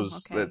Supergrass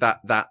was...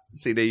 That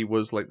CD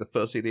was like the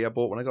first CD I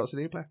bought when I got a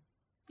CD player.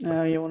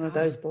 Oh, you're one of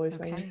those boys,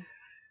 okay.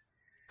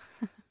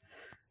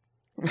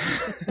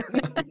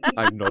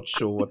 I'm not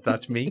sure what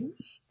that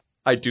means.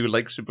 I do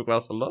like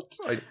Supergrass a lot.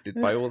 I did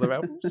buy all their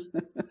albums.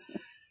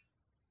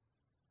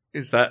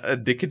 Is that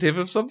indicative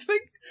of something?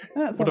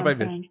 That's what have I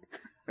missed?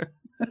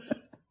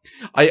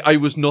 I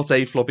was not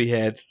a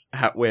floppy-haired,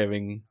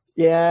 hat-wearing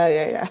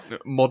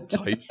mod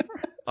type.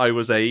 I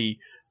was a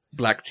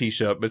black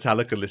t-shirt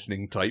Metallica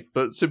listening type,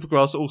 but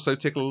Supergrass also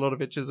tickle a lot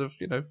of itches of,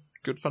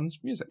 good fun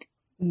music.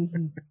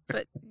 Mm-hmm.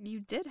 But you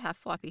did have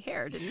floppy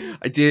hair, didn't you?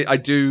 I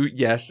do,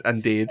 yes,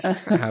 and did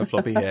have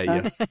floppy hair,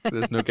 yes.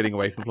 There's no getting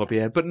away from floppy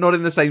hair, but not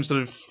in the same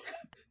sort of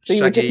So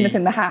you were just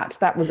missing the hat,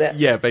 that was it?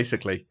 Yeah,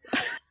 basically.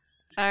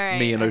 All right.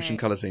 Me and Ocean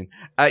Colour Scene.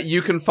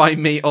 You can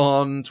find me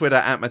on Twitter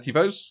at Matthew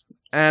Vose.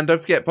 And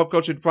don't forget, Pop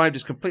Culture Deprived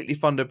is completely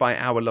funded by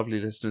our lovely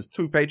listeners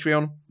through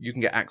Patreon. You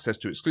can get access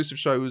to exclusive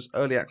shows,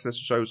 early access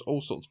to shows, all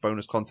sorts of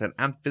bonus content,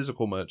 and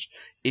physical merch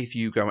if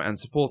you go and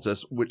support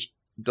us, which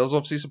does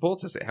obviously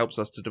support us. It helps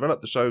us to develop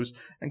the shows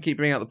and keep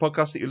bringing out the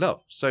podcasts that you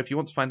love. So if you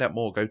want to find out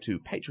more, go to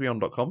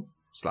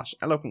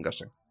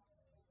patreon.com/eloquentgushing.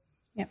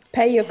 Yeah,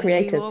 pay your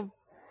creators.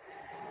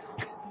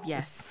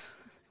 Yes.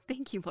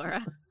 Thank you,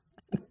 Laura.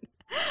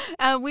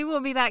 We will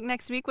be back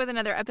next week with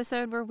another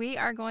episode where we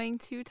are going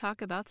to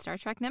talk about Star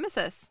Trek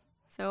Nemesis.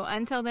 So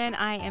until then,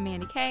 I am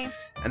Mandy Kay.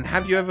 And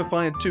have you ever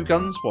fired 2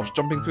 guns whilst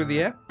jumping through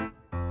the air?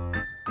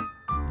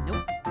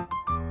 Nope.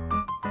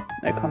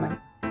 No comment.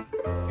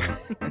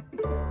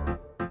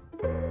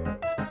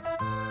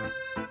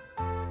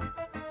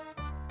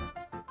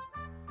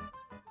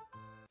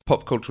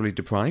 Pop Culturally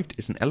Deprived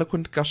is an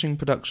Eloquent Gushing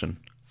production.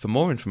 For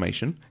more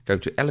information, go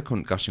to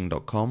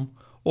eloquentgushing.com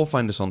or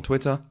find us on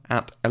Twitter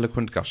at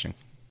eloquentgushing.